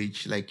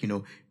dosage, like,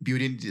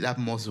 building that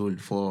muscle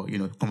for,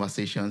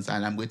 conversations.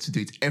 And I'm going to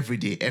do it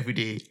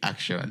everyday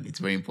action. It's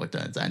very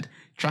important. And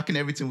tracking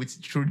everything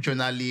through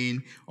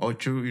journaling or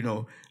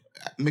through,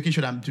 making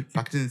sure that I'm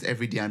practicing this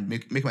every day and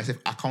make myself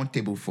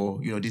accountable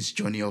for, this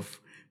journey of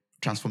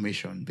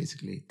transformation,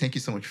 basically. Thank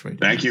you so much, Fred.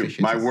 Thank you.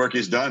 My work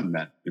is done,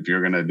 man, if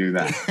you're going to do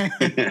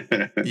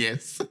that.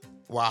 Yes.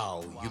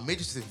 Wow. You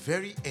made it to the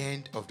very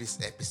end of this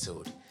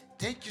episode.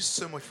 Thank you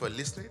so much for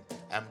listening.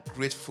 I'm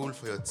grateful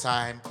for your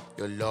time,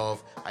 your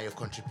love, and your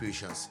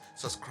contributions.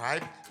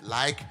 Subscribe,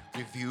 like,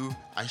 review,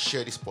 and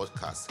share this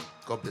podcast.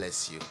 God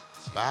bless you.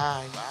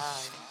 Bye.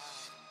 Bye.